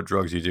fuck what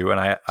drugs you do, and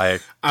I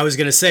was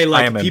gonna say,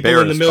 like, people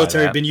in the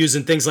military have been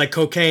using things like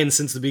cocaine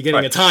since the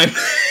beginning of time.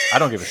 I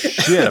don't give a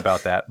shit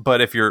about that.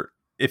 But if you're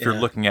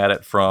looking at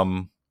it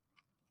from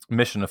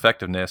mission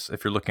effectiveness,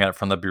 if you're looking at it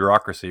from the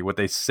bureaucracy, what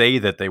they say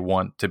that they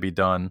want to be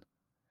done,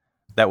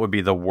 that would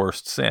be the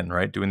worst sin,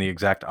 right? Doing the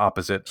exact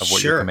opposite of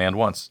what your command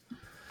wants.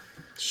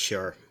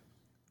 Sure.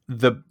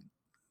 The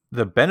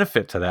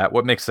benefit to that,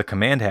 what makes the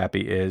command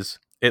happy, is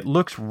it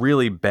looks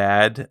really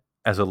bad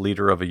as a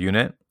leader of a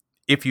unit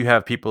if you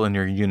have people in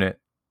your unit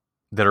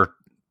that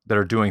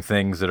are doing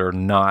things that are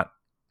not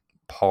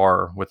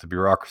par with the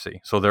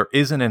bureaucracy. So there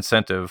is an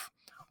incentive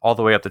all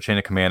the way up the chain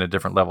of command at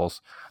different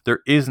levels.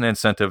 There is an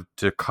incentive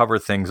to cover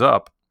things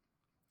up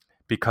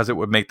because it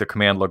would make the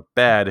command look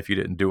bad if you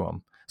didn't do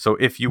them. So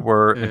if you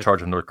were in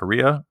charge of North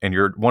Korea and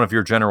one of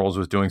your generals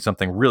was doing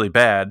something really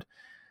bad,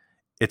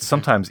 it's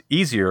sometimes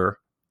easier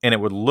and it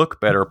would look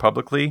better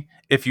publicly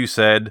if you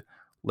said,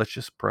 let's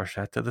just brush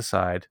that to the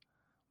side.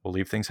 We'll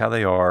leave things how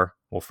they are.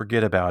 We'll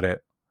forget about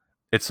it.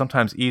 It's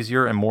sometimes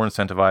easier and more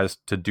incentivized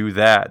to do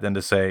that than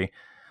to say,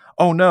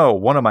 oh no,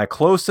 one of my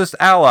closest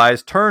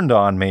allies turned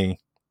on me.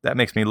 That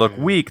makes me look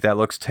weak. That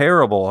looks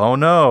terrible. Oh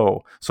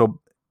no.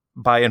 So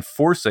by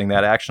enforcing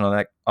that action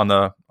on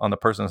the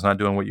person that's not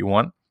doing what you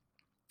want,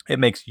 it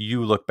makes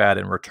you look bad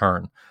in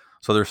return.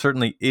 So there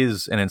certainly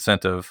is an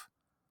incentive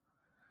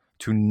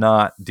to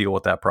not deal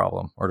with that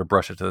problem or to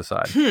brush it to the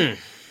side.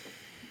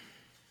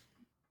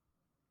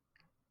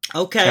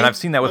 Okay. And I've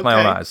seen that with my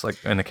own eyes,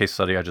 like in the case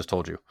study I just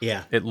told you.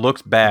 Yeah. It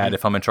looks bad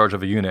if I'm in charge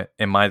of a unit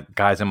and my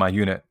guys in my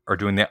unit are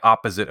doing the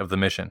opposite of the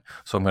mission.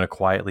 So I'm going to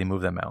quietly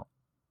move them out.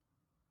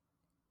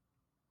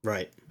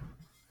 Right.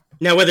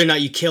 Now, whether or not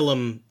you kill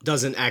them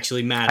doesn't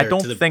actually matter. I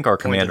don't think our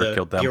commander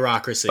killed them.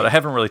 Bureaucracy. But I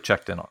haven't really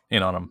checked in on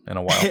them in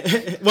a while.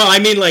 Well, I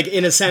mean, like,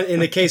 in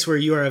the case where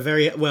you are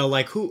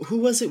like, who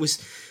was it?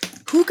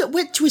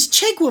 Which was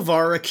Che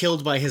Guevara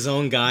killed by his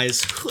own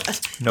guys?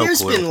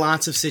 There's been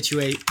lots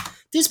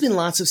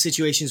of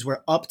situations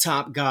where up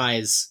top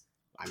guys,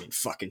 I mean,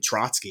 fucking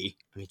Trotsky.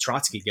 I mean,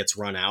 Trotsky gets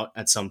run out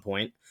at some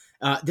point.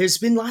 There's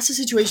been lots of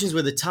situations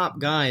where the top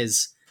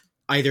guys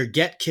either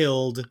get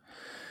killed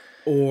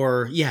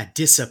or,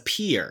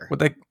 disappear.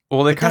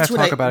 Well, they kind of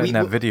talk about it in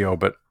that video,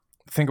 but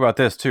think about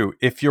this too.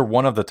 If you're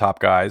one of the top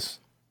guys,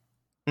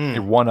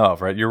 you're one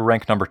of, right? You're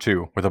rank number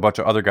 2 with a bunch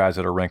of other guys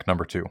that are rank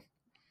number 2.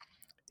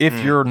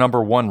 If your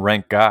number 1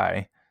 rank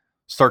guy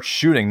starts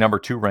shooting number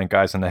 2 rank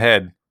guys in the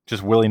head,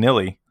 just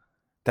willy-nilly,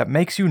 that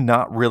makes you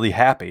not really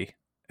happy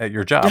at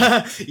your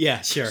job.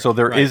 Yeah, sure. So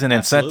there is an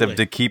incentive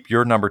to keep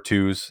your number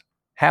 2s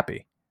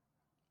happy.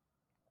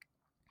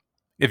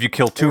 If you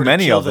kill too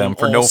many of them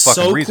for no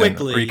fucking reason,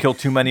 or you kill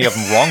too many of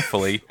them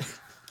wrongfully,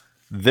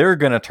 they're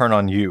going to turn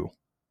on you.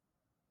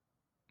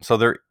 So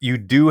there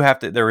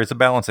is a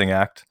balancing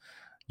act.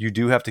 You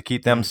do have to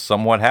keep them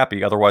somewhat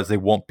happy. Otherwise, they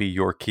won't be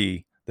your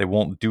key. They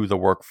won't do the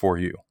work for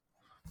you.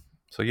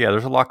 So yeah,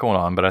 there's a lot going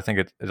on, but I think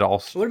it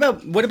all.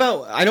 What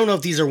about? I don't know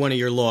if these are one of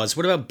your laws.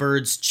 What about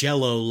Byrd's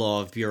Jello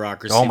law of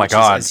bureaucracy? Oh my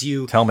God!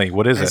 Tell me,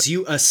 what is it? As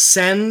you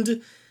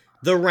ascend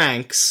the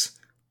ranks,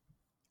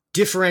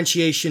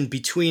 differentiation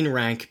between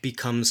rank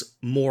becomes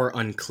more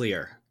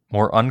unclear.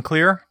 More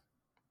unclear?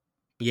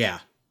 Yeah.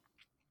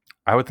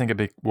 I would think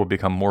it will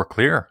become more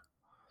clear.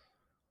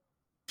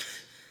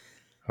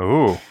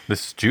 Ooh,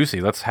 this is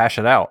juicy. Let's hash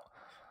it out.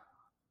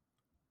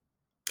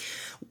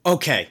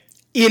 Okay,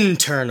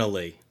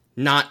 internally.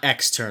 Not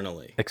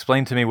externally.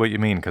 Explain to me what you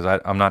mean, because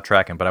I'm not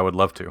tracking, but I would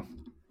love to.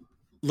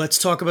 let's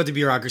talk about the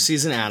bureaucracy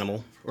as an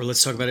animal, or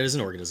let's talk about it as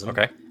an organism.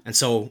 Okay. And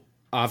so,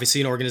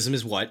 obviously, an organism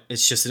is what?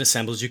 It's just an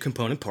assemblage of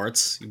component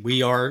parts.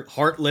 We are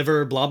heart,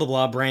 liver, blah, blah,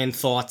 blah, brain,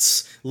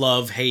 thoughts,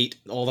 love, hate,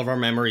 all of our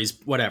memories,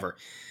 whatever.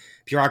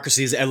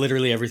 Bureaucracy is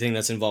literally everything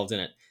that's involved in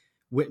it.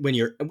 When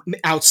you're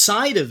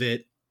outside of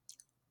it,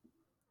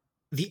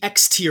 the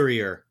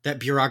exterior that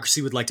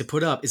bureaucracy would like to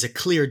put up is a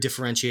clear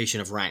differentiation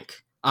of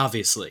rank.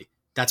 Obviously,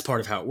 that's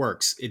part of how it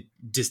works. It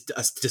just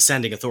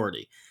descending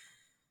authority.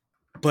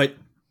 But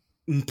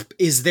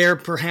is there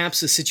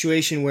perhaps a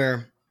situation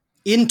where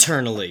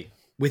internally,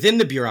 within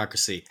the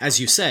bureaucracy, as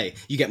you say,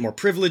 you get more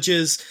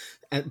privileges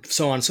and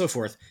so on and so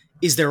forth?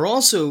 Is there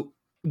also,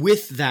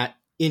 with that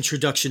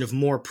introduction of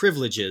more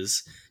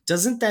privileges,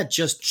 doesn't that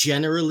just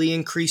generally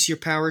increase your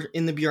power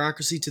in the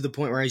bureaucracy to the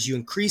point where as you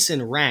increase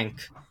in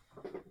rank,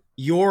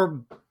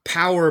 your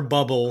power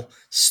bubble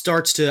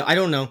starts to, I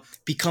don't know,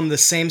 become the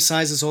same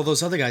size as all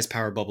those other guys'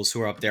 power bubbles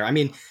who are up there? I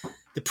mean,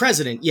 the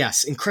president,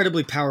 yes,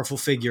 incredibly powerful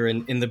figure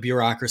in the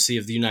bureaucracy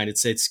of the United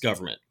States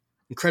government.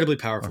 Incredibly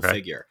powerful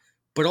figure.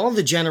 But all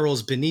the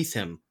generals beneath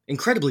him,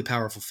 incredibly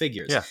powerful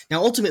figures. Yeah.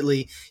 Now,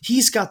 ultimately,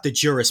 he's got the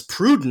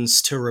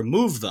jurisprudence to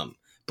remove them.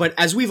 But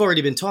as we've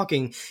already been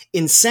talking,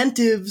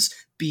 incentives,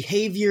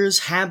 behaviors,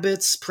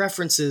 habits,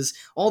 preferences,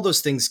 all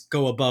those things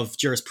go above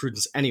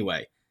jurisprudence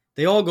anyway.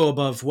 They all go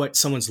above what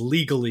someone's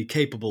legally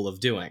capable of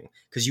doing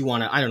because you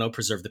want to, I don't know,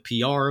 preserve the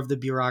PR of the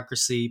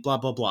bureaucracy, blah,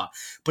 blah, blah.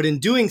 But in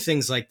doing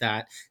things like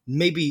that,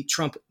 maybe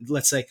Trump,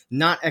 let's say,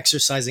 not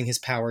exercising his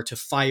power to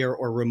fire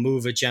or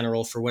remove a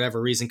general for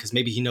whatever reason, because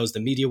maybe he knows the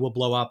media will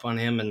blow up on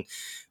him and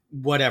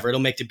whatever,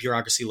 it'll make the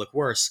bureaucracy look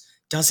worse.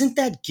 Doesn't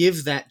that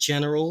give that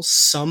general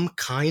some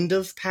kind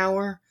of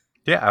power?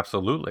 Yeah,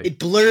 absolutely. It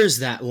blurs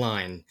that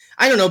line.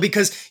 I don't know,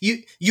 because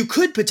you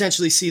could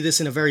potentially see this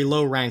in a very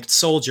low-ranked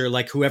soldier,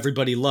 like who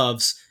everybody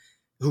loves,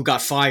 who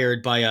got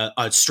fired by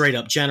a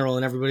straight-up general,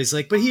 and everybody's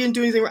like, but he didn't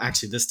do anything wrong.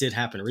 Actually, this did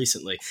happen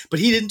recently, but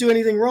he didn't do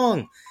anything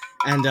wrong.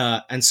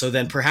 And so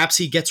then perhaps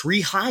he gets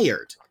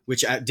rehired,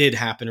 which did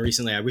happen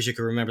recently. I wish I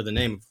could remember the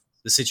name of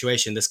the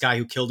situation. This guy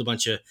who killed a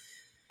bunch of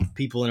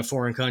people in a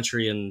foreign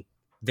country, and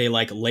they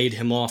like laid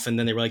him off, and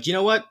then they were like, you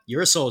know what?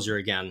 You're a soldier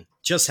again.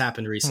 Just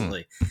happened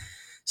recently.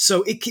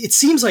 So it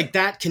seems like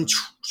that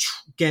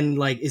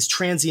is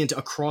transient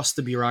across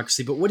the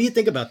bureaucracy. But what do you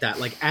think about that?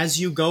 Like, as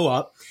you go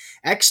up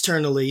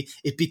externally,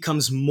 it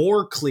becomes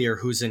more clear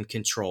who's in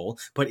control.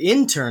 But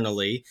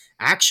internally,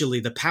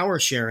 actually, the power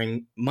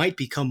sharing might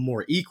become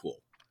more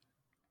equal.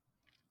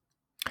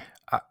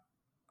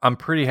 I'm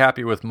pretty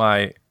happy with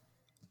my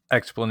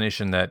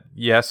explanation that,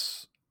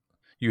 yes,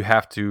 you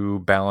have to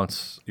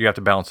balance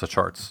the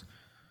charts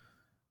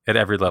at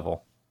every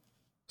level.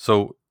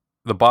 So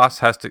the boss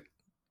has to,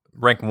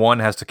 rank 1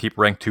 has to keep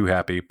rank 2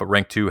 happy, but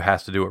rank 2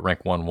 has to do what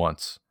rank 1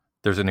 wants.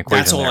 There's an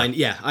equation. That's all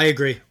there. I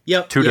agree.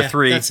 Yep. 2 to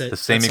 3, the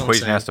same That's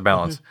equation has to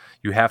balance. Mm-hmm.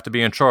 You have to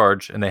be in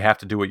charge, and they have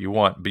to do what you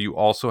want, but you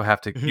also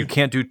have to. Mm-hmm. You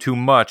can't do too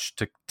much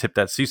to tip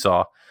that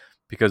seesaw,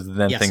 because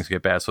then things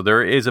get bad. So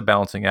there is a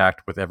balancing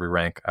act with every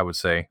rank, I would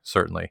say,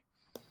 certainly.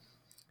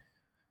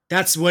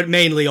 That's what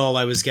mainly all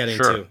I was getting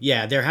to.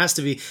 Yeah,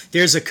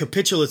 there's a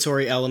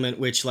capitulatory element,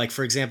 which, like,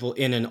 for example,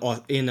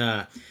 in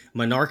a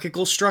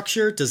monarchical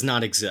structure does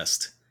not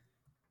exist.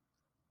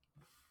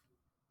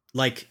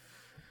 Like,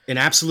 an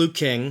absolute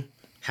king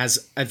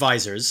has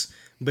advisors,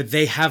 but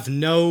they have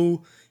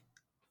no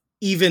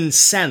even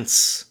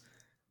sense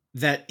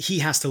that he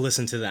has to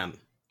listen to them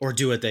or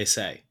do what they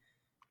say.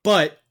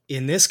 But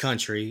in this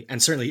country,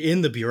 and certainly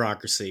in the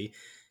bureaucracy,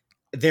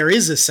 there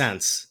is a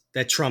sense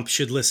that Trump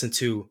should listen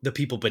to the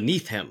people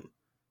beneath him,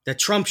 that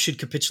Trump should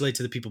capitulate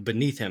to the people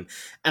beneath him.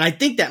 And I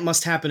think that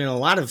must happen in a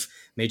lot of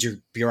major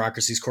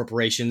bureaucracies,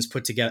 corporations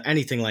put together,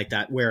 anything like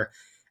that, where,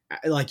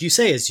 like you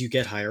say, as you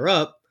get higher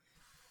up,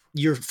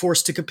 you're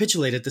forced to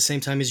capitulate at the same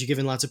time as you're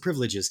given lots of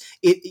privileges.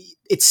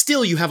 It's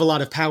still, you have a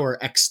lot of power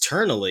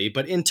externally,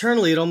 but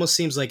internally it almost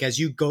seems like as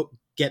you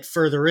get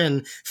further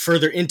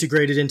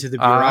integrated into the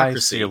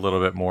bureaucracy. I see a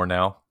little bit more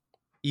now.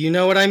 You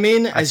know what I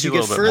mean? As you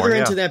get further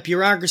into that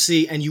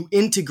bureaucracy and you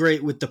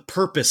integrate with the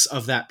purpose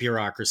of that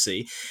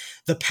bureaucracy,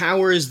 the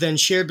power is then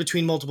shared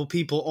between multiple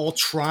people, all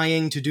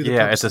trying to do the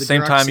purpose of the bureaucracy.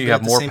 At the same time, you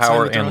have more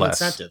power and less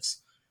incentives.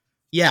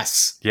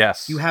 Yes.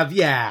 Yes. You have,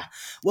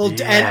 Well,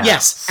 yeah. And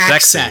yes, Sexy.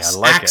 access. I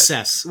like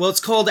access. Well, it's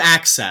called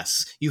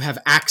access. You have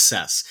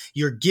access.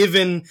 You're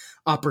given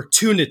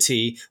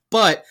opportunity,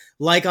 but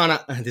like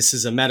this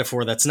is a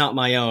metaphor that's not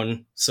my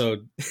own,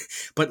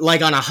 but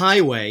like on a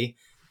highway,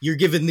 you're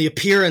given the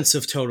appearance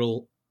of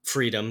total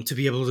freedom to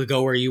be able to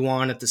go where you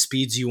want at the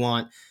speeds you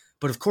want.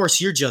 But of course,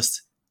 you're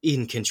just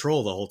in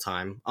control the whole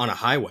time on a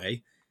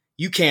highway.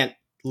 You can't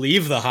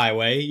leave the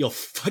highway. You'll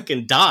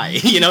fucking die.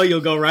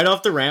 You'll go right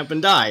off the ramp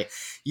and die.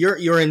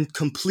 You're in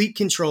complete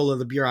control of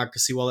the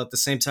bureaucracy while at the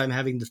same time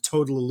having the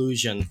total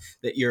illusion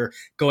that you're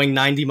going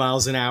 90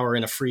 miles an hour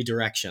in a free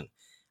direction.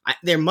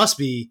 There must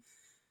be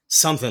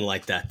something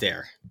like that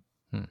there.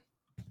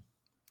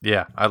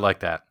 Yeah, I like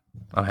that.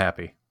 I'm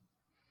happy.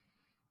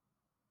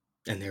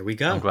 And there we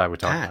go. I'm glad we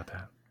talked about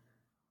that.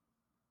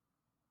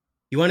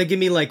 You want to give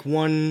me like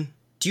one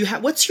Do you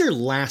have? What's your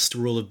last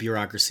rule of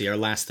bureaucracy? Our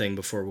last thing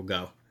before we'll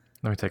go.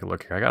 Let me take a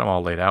look here. I got them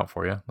all laid out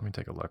for you. Let me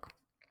take a look.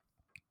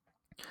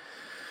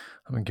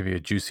 I'm gonna give you a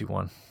juicy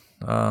one.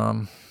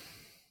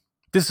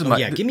 This is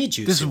give me a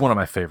juicy. This is one of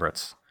my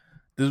favorites.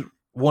 This is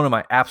one of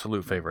my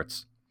absolute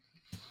favorites.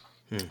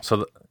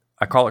 So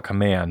I call it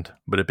command,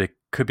 but it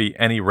could be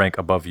any rank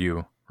above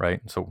you, right?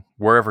 So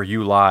wherever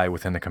you lie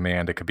within the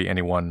command, it could be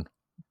anyone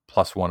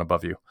plus one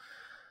above you.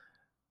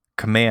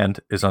 Command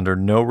is under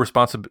no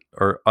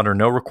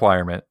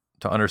requirement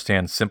to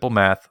understand simple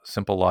math,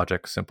 simple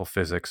logic, simple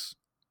physics,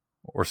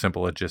 or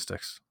simple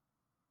logistics.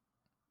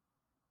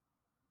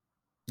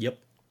 Yep.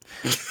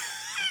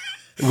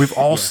 We've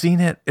all seen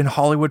it in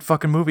Hollywood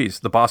fucking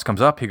movies. The boss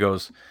comes up, he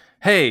goes,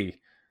 "Hey,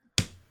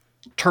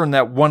 turn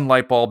that one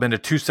light bulb into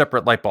 2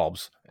 separate light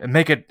bulbs and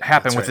make it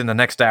happen within the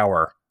next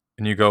hour."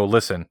 And you go,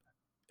 "Listen,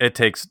 it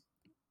takes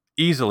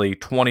easily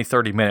 20,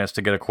 30 minutes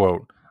to get a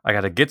quote. I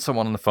got to get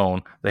someone on the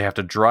phone. They have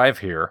to drive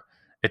here.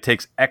 It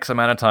takes X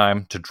amount of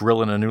time to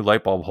drill in a new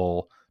light bulb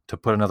hole to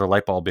put another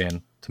light bulb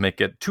in to make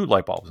it 2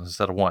 light bulbs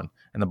instead of 1.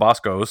 And the boss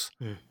goes,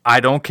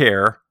 "I don't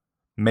care.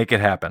 Make it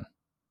happen."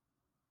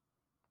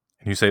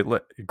 And you say,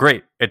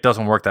 "Great. It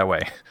doesn't work that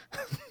way."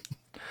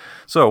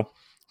 So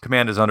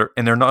command is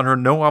under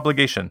no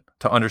obligation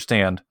to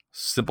understand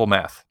simple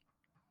math.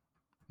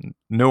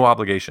 No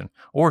obligation.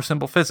 Or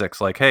simple physics.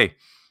 Like, hey,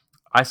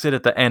 I sit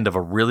at the end of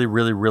a really,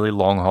 really, really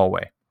long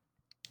hallway.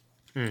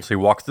 So you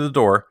walk through the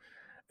door,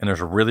 and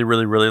there's a really,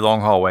 really, really long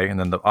hallway, and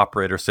then the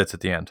operator sits at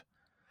the end.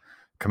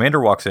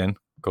 Commander walks in,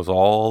 goes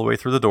all the way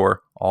through the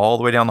door, all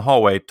the way down the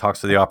hallway,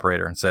 talks to the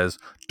operator, and says,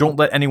 "Don't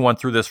let anyone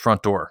through this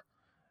front door."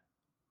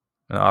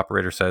 And the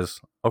operator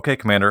says, "Okay,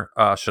 Commander,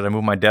 should I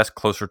move my desk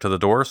closer to the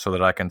door so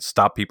that I can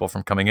stop people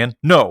from coming in?"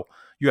 "No,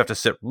 you have to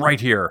sit right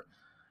here."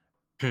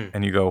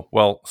 And you go,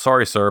 "Well,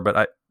 sorry, sir,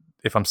 but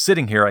if I'm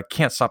sitting here, I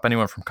can't stop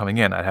anyone from coming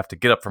in. I'd have to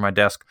get up from my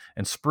desk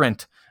and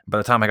sprint. By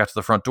the time I got to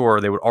the front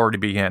door, they would already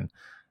be in."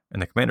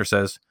 And the commander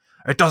says,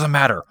 "It doesn't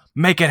matter.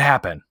 Make it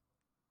happen."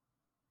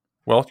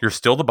 Well, you're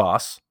still the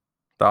boss.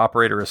 The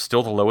operator is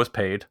still the lowest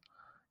paid.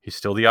 He's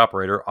still the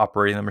operator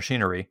operating the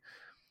machinery.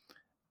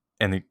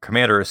 And the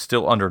commander is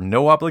still under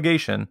no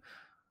obligation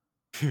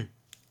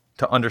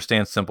to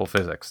understand simple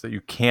physics, that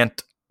you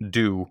can't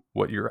do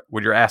what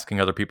you're asking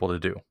other people to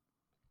do.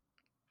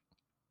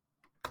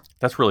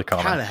 That's really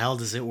common. How the hell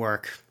does it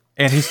work?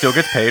 And he still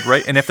gets paid,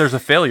 right? And if there's a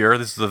failure,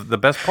 this is the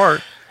best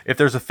part. If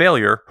there's a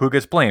failure, who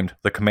gets blamed?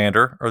 The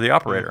commander or the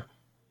operator?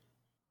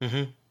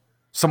 Mm-hmm.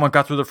 Someone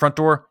got through the front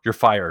door, you're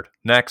fired.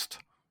 Next.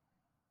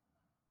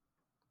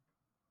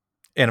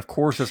 And of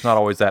course, it's not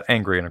always that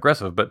angry and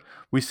aggressive, but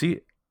we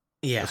see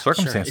the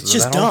circumstances. It's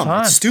just of that all the dumb.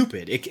 time. It's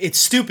stupid. It's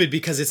stupid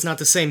because it's not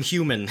the same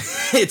human.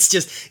 It's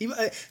just.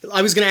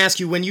 I was going to ask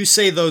you, when you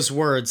say those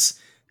words,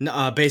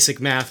 basic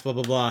math, blah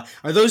blah blah,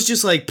 are those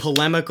just like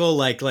polemical?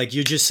 Like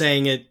you're just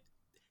saying it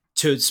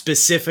to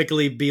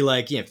specifically be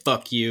like, yeah,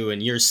 fuck you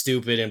and you're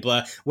stupid and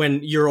blah, when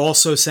you're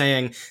also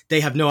saying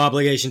they have no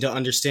obligation to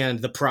understand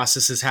the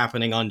processes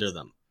happening under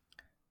them?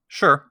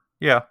 Sure,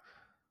 yeah,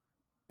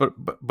 but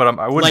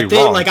I wouldn't be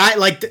wrong.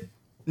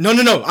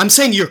 No. I'm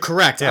saying you're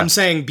correct. Yeah. I'm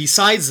saying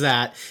besides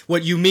that,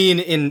 what you mean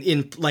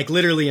in like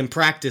literally in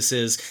practice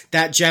is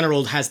that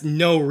general has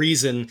no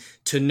reason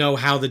to know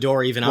how the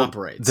door even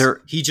operates.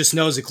 He just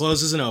knows it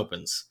closes and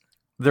opens.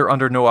 They're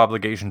under no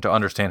obligation to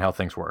understand how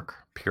things work.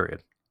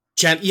 Period.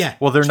 Yeah.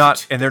 Well, they're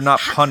not, and they're not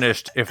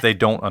punished if they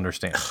don't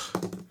understand.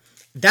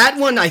 That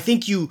one, I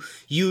think you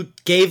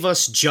gave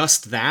us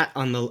just that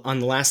on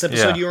the last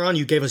episode you were on.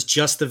 You gave us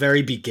just the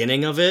very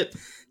beginning of it.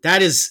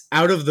 That is,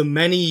 out of the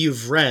many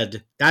you've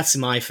read, that's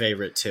my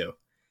favorite too.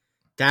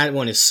 That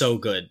one is so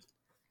good.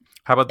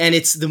 And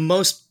it's the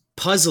most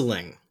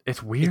puzzling.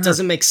 It's weird. It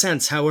doesn't make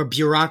sense how a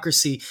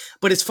bureaucracy,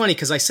 but it's funny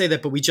because I say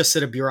that, but we just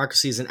said a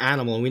bureaucracy is an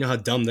animal and we know how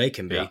dumb they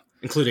can be,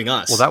 including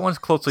us. Well, that one's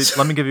closely,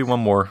 let me give you one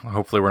more.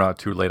 Hopefully we're not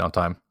too late on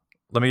time.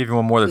 Let me give you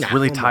one more that's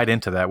really tied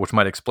into that, which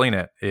might explain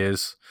it,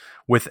 is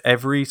with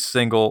every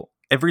single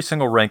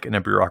rank in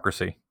a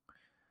bureaucracy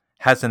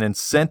has an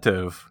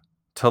incentive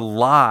to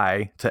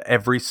lie to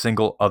every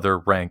single other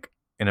rank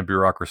in a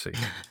bureaucracy.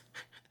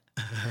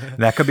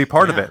 That could be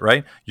part of it,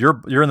 right?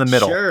 You're in the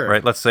middle,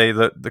 right? Let's say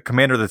the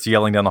commander that's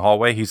yelling down the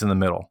hallway, he's in the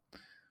middle.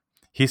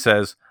 He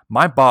says,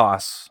 "My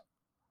boss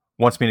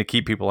wants me to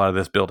keep people out of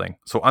this building,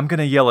 so I'm going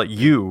to yell at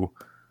you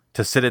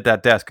to sit at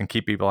that desk and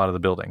keep people out of the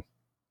building."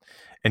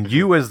 And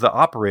you as the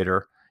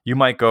operator, you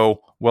might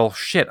go, "Well,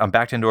 shit, I'm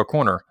backed into a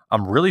corner.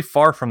 I'm really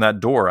far from that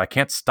door. I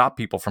can't stop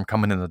people from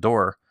coming in the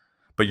door.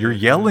 But you're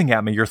yelling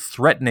at me, you're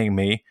threatening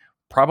me,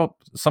 probably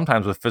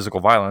sometimes with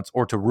physical violence,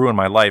 or to ruin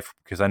my life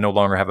because I no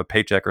longer have a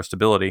paycheck or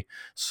stability.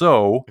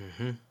 So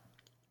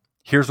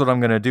here's what I'm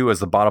going to do as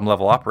the bottom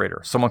level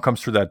operator. Someone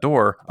comes through that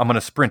door, I'm going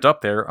to sprint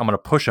up there, I'm going to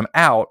push him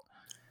out,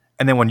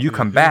 and then when you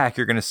come back,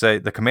 you're going to say,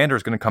 the commander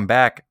is going to come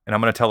back, and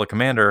I'm going to tell the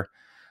commander,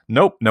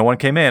 nope, no one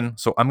came in,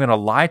 so I'm going to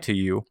lie to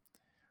you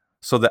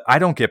so that I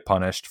don't get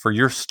punished for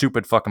your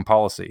stupid fucking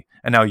policy.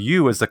 And now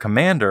you as the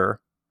commander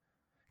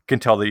can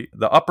tell the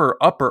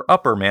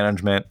upper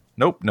management,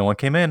 nope, no one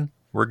came in.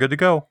 We're good to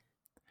go."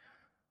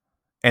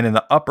 And in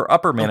the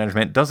upper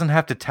management doesn't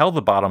have to tell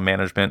the bottom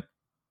management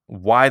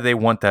why they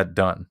want that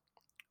done.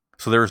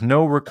 So there's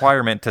no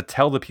requirement to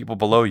tell the people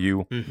below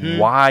you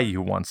why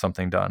you want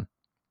something done,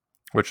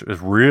 which is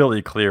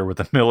really clear with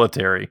the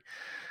military.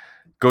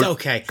 Go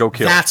kill.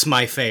 That's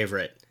my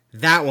favorite.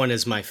 That one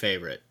is my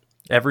favorite.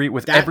 Every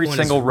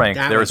single rank,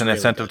 there is an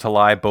incentive to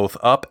lie both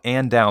up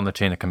and down the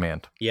chain of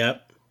command.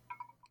 Yep.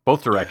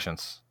 Both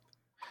directions.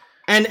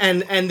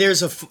 And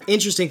there's a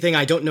interesting thing.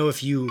 I don't know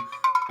if you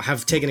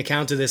have taken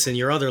account of this in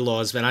your other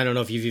laws, but I don't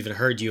know if you've even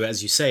heard you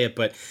as you say it,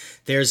 but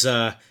here's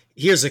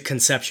a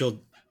conceptual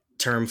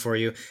term for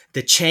you: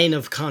 the chain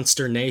of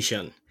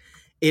consternation.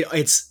 It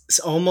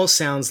almost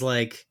sounds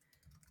like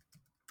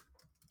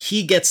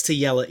he gets to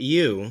yell at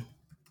you,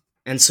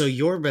 and so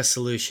your best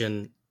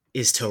solution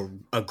is to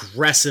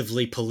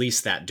aggressively police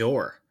that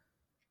door.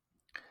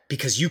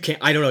 Because you can't,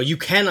 I don't know, you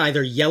can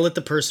either yell at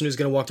the person who's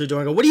going to walk through the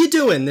door and go, "What are you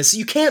doing?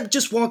 You can't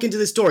just walk into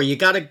this door. You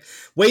got to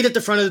wait at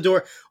the front of the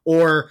door."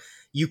 Or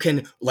you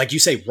can, like you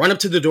say, run up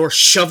to the door,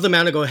 shove them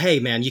out and go, "Hey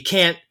man, you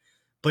can't."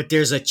 But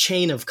there's a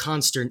chain of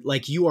constant,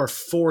 like you are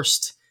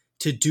forced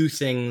to do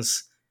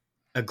things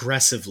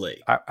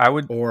aggressively. I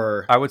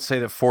would say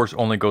that force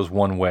only goes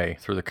one way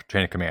through the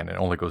chain of command. It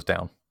only goes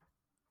down.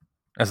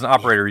 As an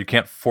operator, you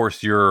can't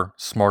force your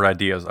smart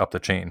ideas up the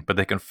chain, but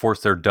they can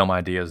force their dumb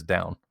ideas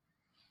down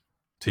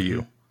to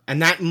you.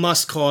 And that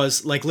must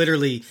cause, like,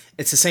 literally,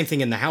 it's the same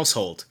thing in the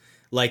household.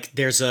 Like,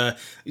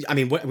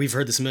 we've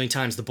heard this a million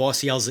times. The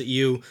boss yells at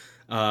you.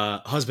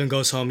 Husband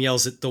goes home,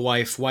 yells at the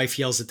wife. Wife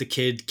yells at the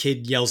kid.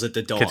 Kid yells at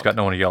the dog. Kid's got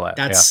no one to yell at.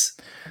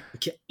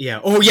 Yeah.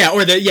 Oh, yeah.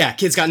 Or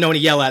kid's got no one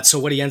to yell at. So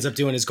what he ends up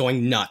doing is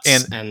going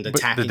nuts and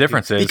attacking. The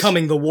difference is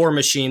becoming the war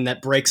machine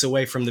that breaks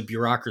away from the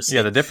bureaucracy.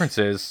 Yeah, the difference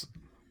is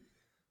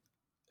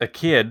a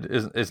kid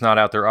is not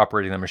out there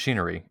operating the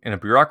machinery. In a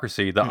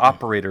bureaucracy, the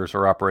operators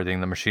are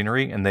operating the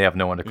machinery, and they have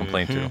no one to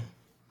complain to.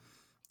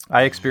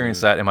 I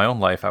experienced that in my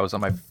own life. I was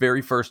on my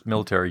very first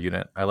military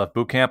unit. I left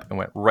boot camp and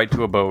went right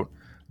to a boat.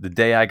 The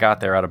day I got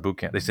there out of boot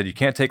camp, they said, "You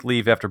can't take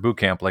leave after boot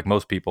camp like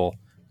most people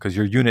because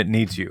your unit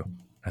needs you."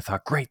 I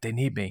thought, great, they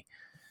need me.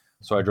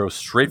 So I drove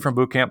straight from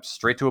boot camp,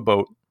 straight to a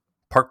boat,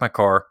 parked my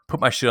car, put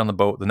my shit on the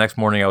boat. The next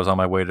morning, I was on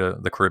my way to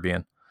the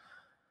Caribbean.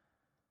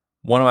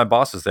 One of my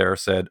bosses there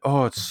said,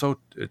 "Oh, it's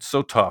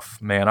so tough,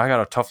 man. I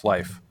got a tough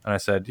life." And I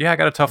said, "Yeah, I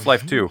got a tough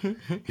life too."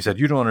 He said,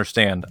 "You don't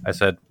understand." I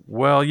said,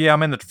 "Well, yeah,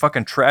 I'm in the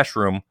fucking trash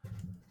room,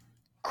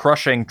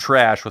 crushing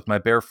trash with my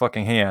bare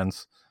fucking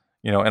hands,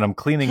 and I'm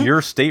cleaning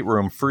your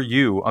stateroom for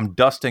you. I'm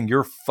dusting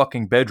your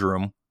fucking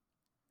bedroom,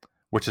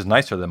 which is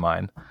nicer than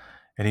mine."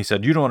 And he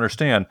said, "You don't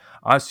understand.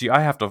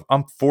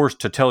 I'm forced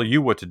to tell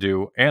you what to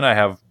do, and I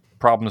have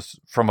problems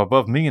from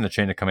above me in the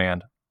chain of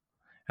command."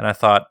 And I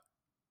thought,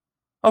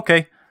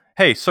 okay.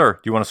 "Hey, sir,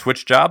 do you want to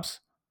switch jobs?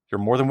 You're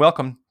more than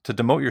welcome to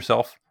demote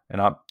yourself,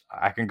 and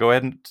I can go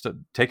ahead and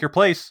take your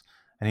place."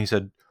 And he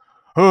said,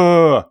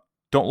 "Oh,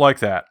 don't like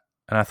that."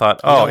 And I thought,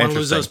 interesting. Interesting.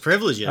 Lose those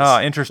privileges.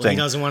 Oh, interesting. Well, he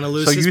doesn't want to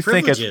lose his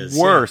privileges. So you think it's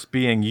worse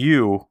being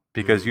you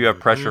because you have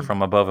pressure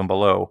from above and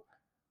below,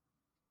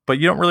 but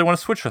you don't really want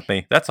to switch with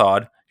me. That's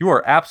odd.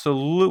 You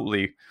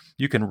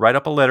can write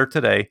up a letter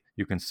today,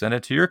 you can send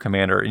it to your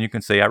commander, and you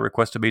can say, "I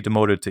request to be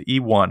demoted to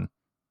E1,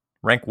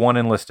 rank 1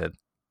 enlisted."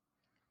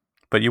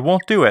 But you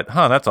won't do it.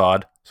 That's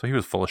odd. So he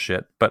was full of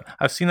shit. But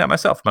I've seen that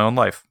myself in my own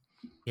life.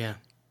 Yeah.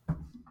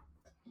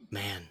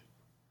 Man.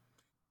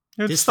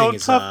 It's this so thing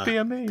is tough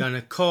being me.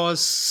 Gonna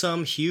cause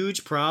some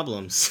huge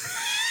problems.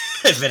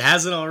 If it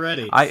hasn't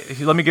already.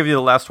 Let me give you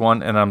the last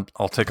one, and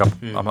I'll take up.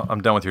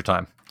 I'm done with your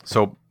time.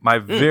 So my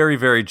very,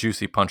 very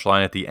juicy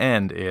punchline at the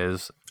end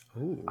is,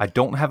 I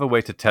don't have a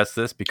way to test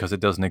this because it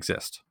doesn't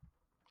exist.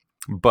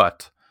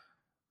 But,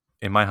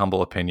 in my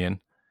humble opinion,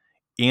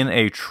 in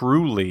a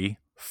truly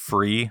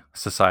free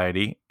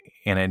society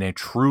and in a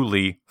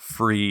truly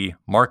free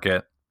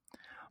market,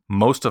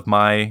 most of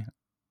my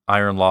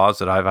iron laws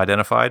that I've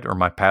identified, or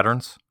my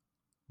patterns,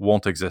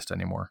 won't exist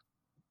anymore.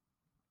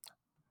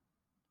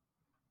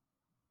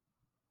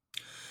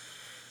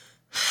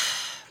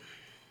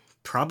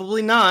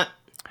 Probably not.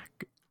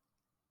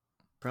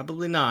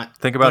 Probably not.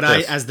 Think about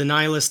this. As the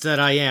nihilist that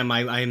I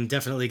am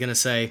definitely going to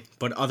say,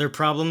 but other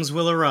problems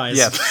will arise.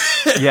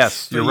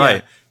 Yes, you're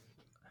right.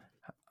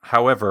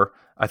 However,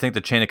 I think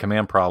the chain of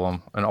command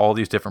problem and all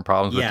these different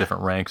problems with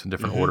different ranks and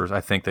different orders, I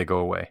think they go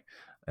away.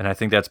 And I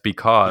think that's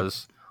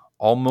because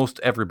almost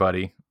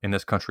everybody in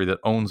this country that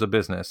owns a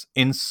business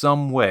in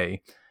some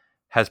way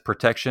has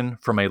protection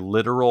from a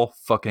literal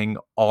fucking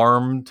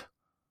armed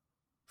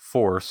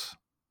force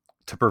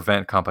to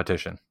prevent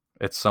competition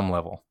at some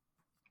level.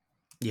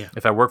 Yeah.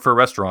 If I work for a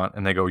restaurant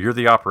and they go, "You're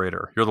the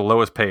operator, you're the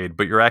lowest paid,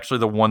 but you're actually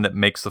the one that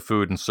makes the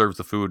food and serves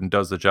the food and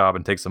does the job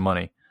and takes the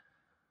money."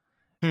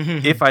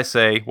 If I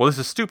say, "Well, this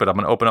is stupid, I'm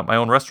going to open up my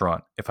own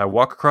restaurant," if I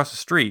walk across the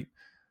street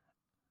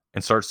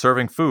and start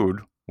serving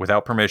food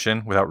without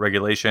permission, without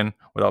regulation,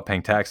 without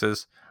paying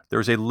taxes,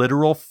 there's a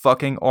literal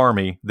fucking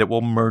army that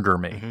will murder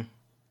me.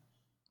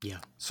 Yeah.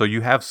 So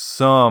you have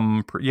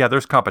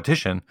there's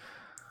competition,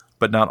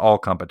 but not all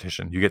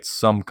competition. You get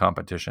some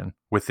competition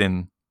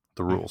within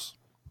the rules.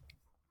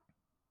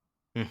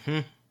 Mm-hmm.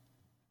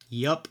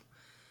 Yup.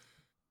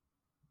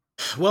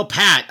 Well,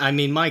 Pat, I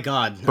mean, my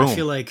God, Boom. I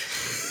feel like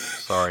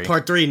Sorry.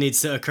 part 3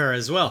 needs to occur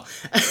as well.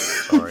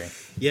 Sorry.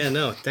 Yeah,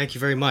 no, thank you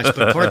very much.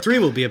 But part 3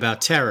 will be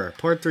about terror.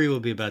 Part 3 will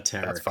be about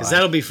terror. That's Because fine.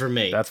 that'll be for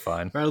me. That's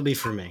fine. That'll be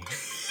for me.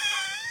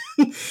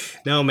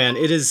 No, man,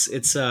 it is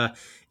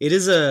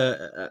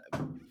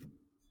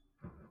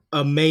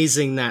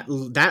amazing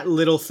that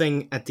little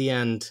thing at the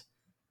end.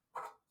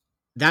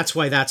 That's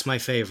why that's my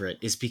favorite,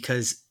 is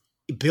because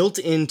built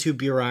into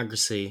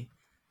bureaucracy,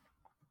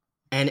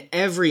 and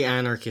every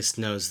anarchist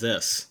knows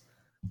this.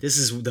 This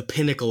is the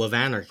pinnacle of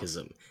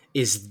anarchism,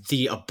 is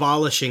the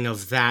abolishing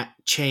of that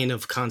chain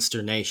of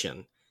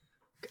consternation,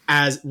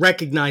 as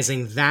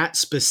recognizing that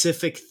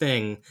specific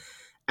thing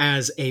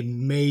as a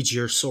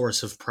major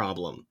source of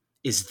problem,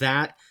 is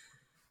that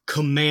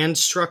command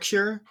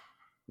structure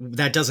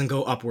that doesn't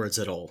go upwards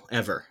at all,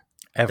 ever.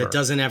 That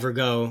doesn't ever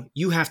go,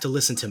 you have to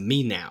listen to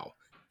me now.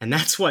 And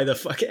that's why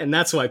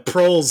that's why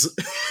proles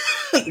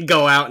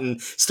go out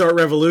and start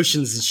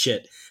revolutions and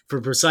shit, for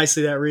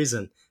precisely that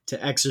reason,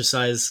 to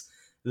exercise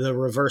the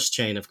reverse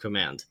chain of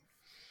command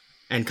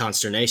and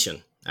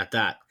consternation at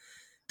that.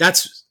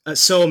 That's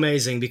so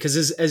amazing,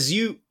 because as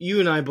you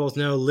and I both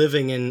know,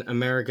 living in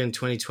America in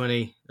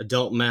 2020,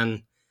 adult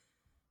men,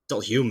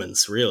 adult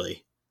humans,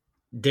 really,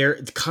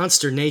 the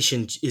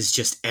consternation is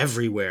just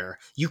everywhere.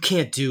 You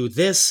can't do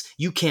this,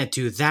 you can't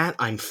do that.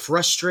 I'm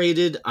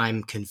frustrated,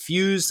 I'm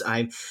confused.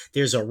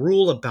 There's a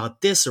rule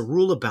about this, a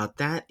rule about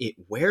that. It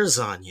wears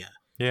on you.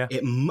 Yeah.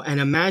 And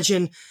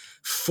imagine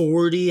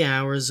 40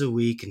 hours a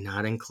week,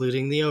 not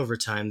including the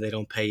overtime they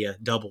don't pay you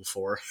double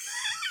for,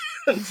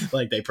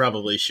 like they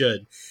probably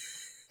should.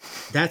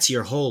 That's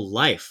your whole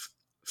life.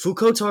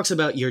 Foucault talks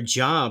about your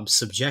job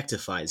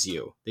subjectifies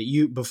you.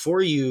 That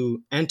before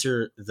you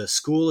enter the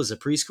school as a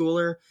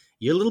preschooler,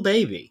 you're a little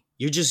baby.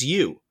 You're just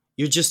you.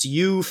 You're just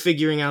you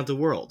figuring out the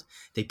world.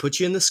 They put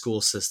you in the school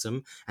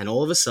system, and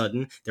all of a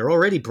sudden, they're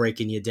already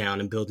breaking you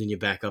down and building you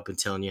back up and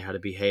telling you how to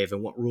behave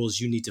and what rules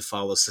you need to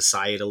follow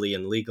societally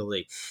and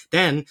legally.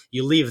 Then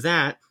you leave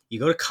that, you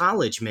go to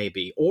college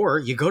maybe, or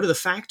you go to the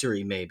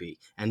factory maybe,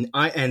 and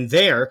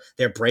there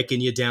they're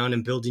breaking you down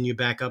and building you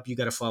back up. You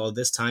got to follow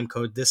this time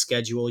code, this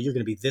schedule. You're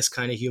going to be this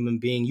kind of human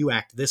being. You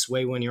act this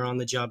way when you're on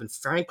the job, and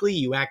frankly,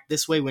 you act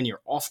this way when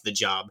you're off the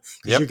job,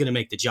 because you're going to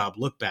make the job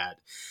look bad.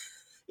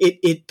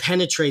 It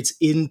penetrates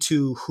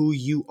into who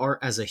you are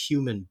as a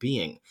human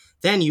being.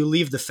 Then you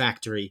leave the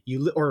factory,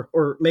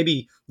 or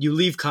maybe you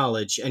leave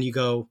college and you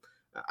go,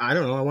 I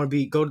don't know, I want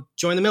to go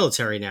join the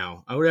military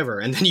now, or whatever.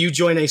 And then you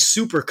join a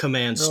super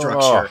command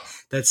structure.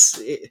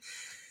 This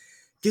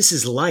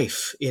is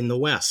life in the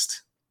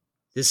West.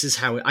 This is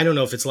how I don't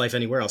know if it's life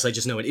anywhere else. I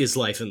just know it is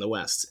life in the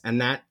West.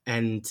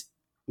 And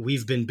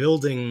we've been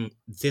building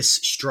this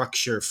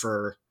structure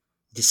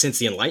since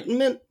the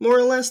Enlightenment, more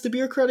or less, the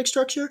bureaucratic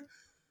structure.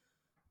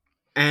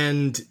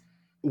 And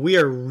we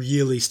are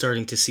really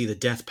starting to see the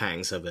death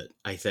pangs of it,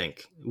 I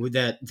think.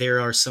 That there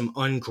are some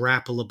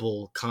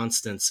ungrappleable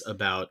constants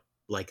about,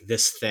 like,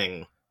 this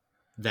thing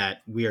that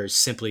we are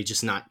simply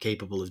just not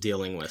capable of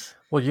dealing with.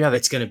 Well, yeah,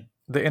 the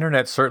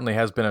internet certainly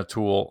has been a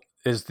tool,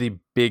 is the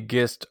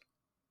biggest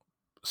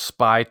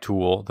spy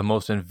tool, the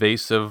most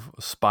invasive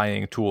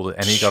spying tool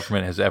that any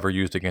government has ever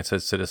used against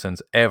its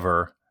citizens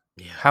ever.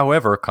 Yeah.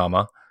 However,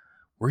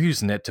 we're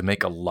using it to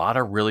make a lot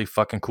of really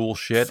fucking cool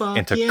shit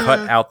and to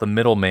cut out the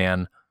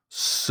middleman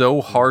so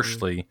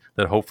harshly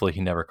that hopefully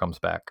he never comes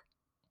back.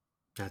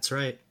 That's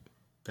right.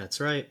 That's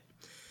right.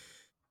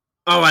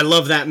 Oh, I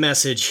love that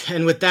message.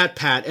 And with that,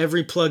 Pat,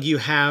 every plug you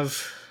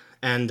have,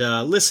 and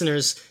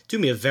listeners, do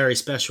me a very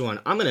special one.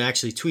 I'm going to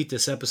actually tweet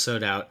this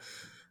episode out.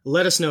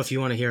 Let us know if you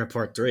want to hear a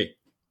part 3.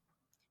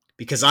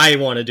 Because I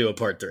want to do a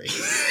part 3.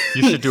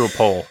 You should do a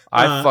poll.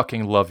 I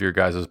fucking love your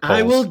guys' polls.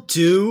 I will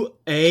do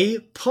a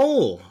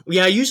poll.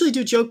 Yeah, I usually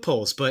do joke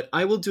polls, but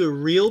I will do a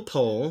real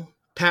poll.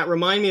 Pat,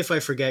 remind me if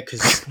I forget,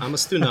 because I'm a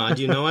stunad.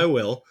 You know I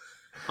will.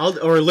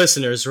 Or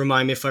listeners,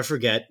 remind me if I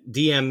forget.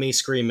 DM me,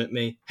 scream at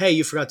me. Hey,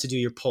 you forgot to do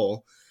your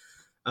poll.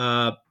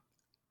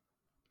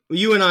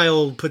 You and I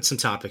will put some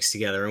topics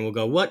together, and we'll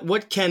go,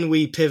 what can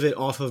we pivot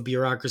off of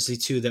bureaucracy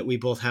to that we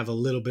both have a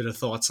little bit of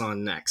thoughts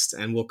on next?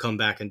 And we'll come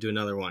back and do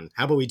another one.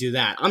 How about we do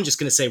that? I'm just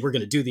going to say we're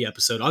going to do the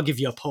episode. I'll give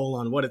you a poll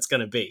on what it's going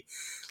to be.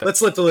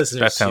 Let's let the listeners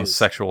That sounds choose.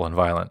 Sexual and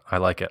violent. I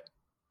like it.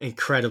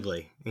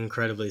 Incredibly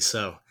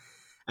so.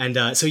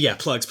 And so, yeah,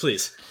 plugs,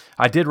 please.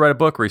 I did write a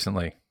book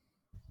recently.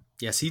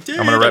 Yes, he did.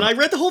 And I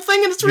read the whole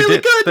thing, and it's really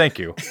good. Thank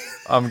you.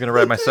 I'm going to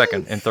write my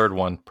second and third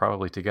one,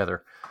 probably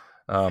together.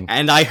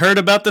 And I heard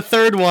about the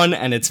third one,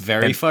 and it's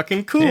very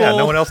fucking cool. Yeah,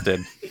 no one else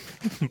did.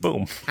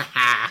 Boom.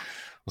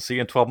 We'll see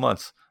you in 12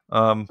 months.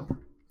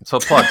 So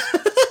plugs.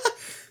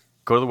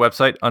 Go to the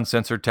website,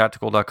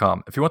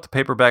 uncensoredtactical.com. If you want the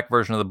paperback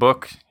version of the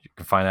book, you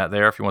can find that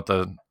there. If you want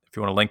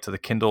a link to the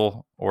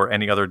Kindle or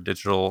any other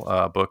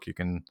digital book, you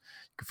can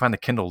find the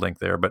Kindle link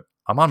there. But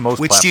I'm on most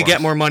platforms. Which do you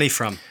get more money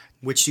from?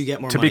 Which do you get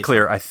more To money be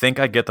clear, I think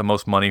I get the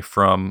most money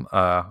from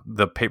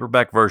the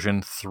paperback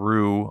version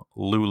through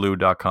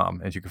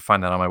lulu.com, as you can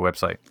find that on my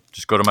website.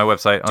 Just go to my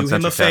website. Do him a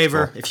Uncensored favor.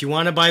 Tactical. If you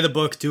want to buy the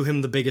book, do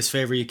him the biggest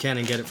favor you can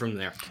and get it from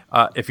there.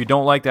 If you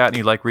don't like that and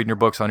you like reading your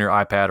books on your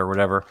iPad or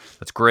whatever,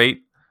 that's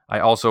great. I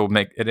also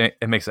make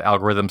it makes the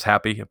algorithms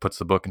happy. It puts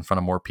the book in front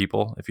of more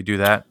people. If you do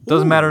that, it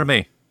doesn't matter to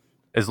me.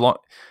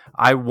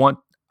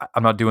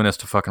 I'm not doing this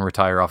to fucking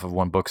retire off of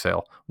one book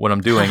sale. What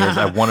I'm doing is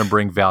I want to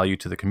bring value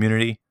to the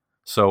community.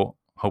 So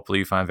hopefully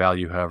you find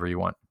value however you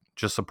want.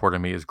 Just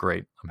supporting me is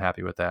great. I'm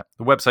happy with that.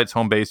 The website's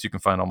home base. You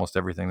can find almost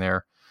everything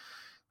there.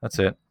 That's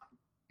it.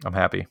 I'm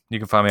happy. You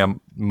can find me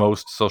on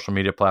most social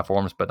media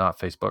platforms, but not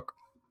Facebook.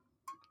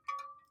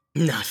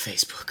 Not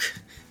Facebook.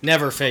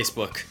 Never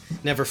Facebook.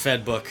 Never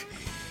Fedbook.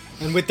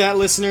 And with that,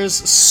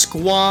 listeners,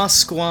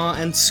 squaw,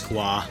 and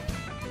squaw.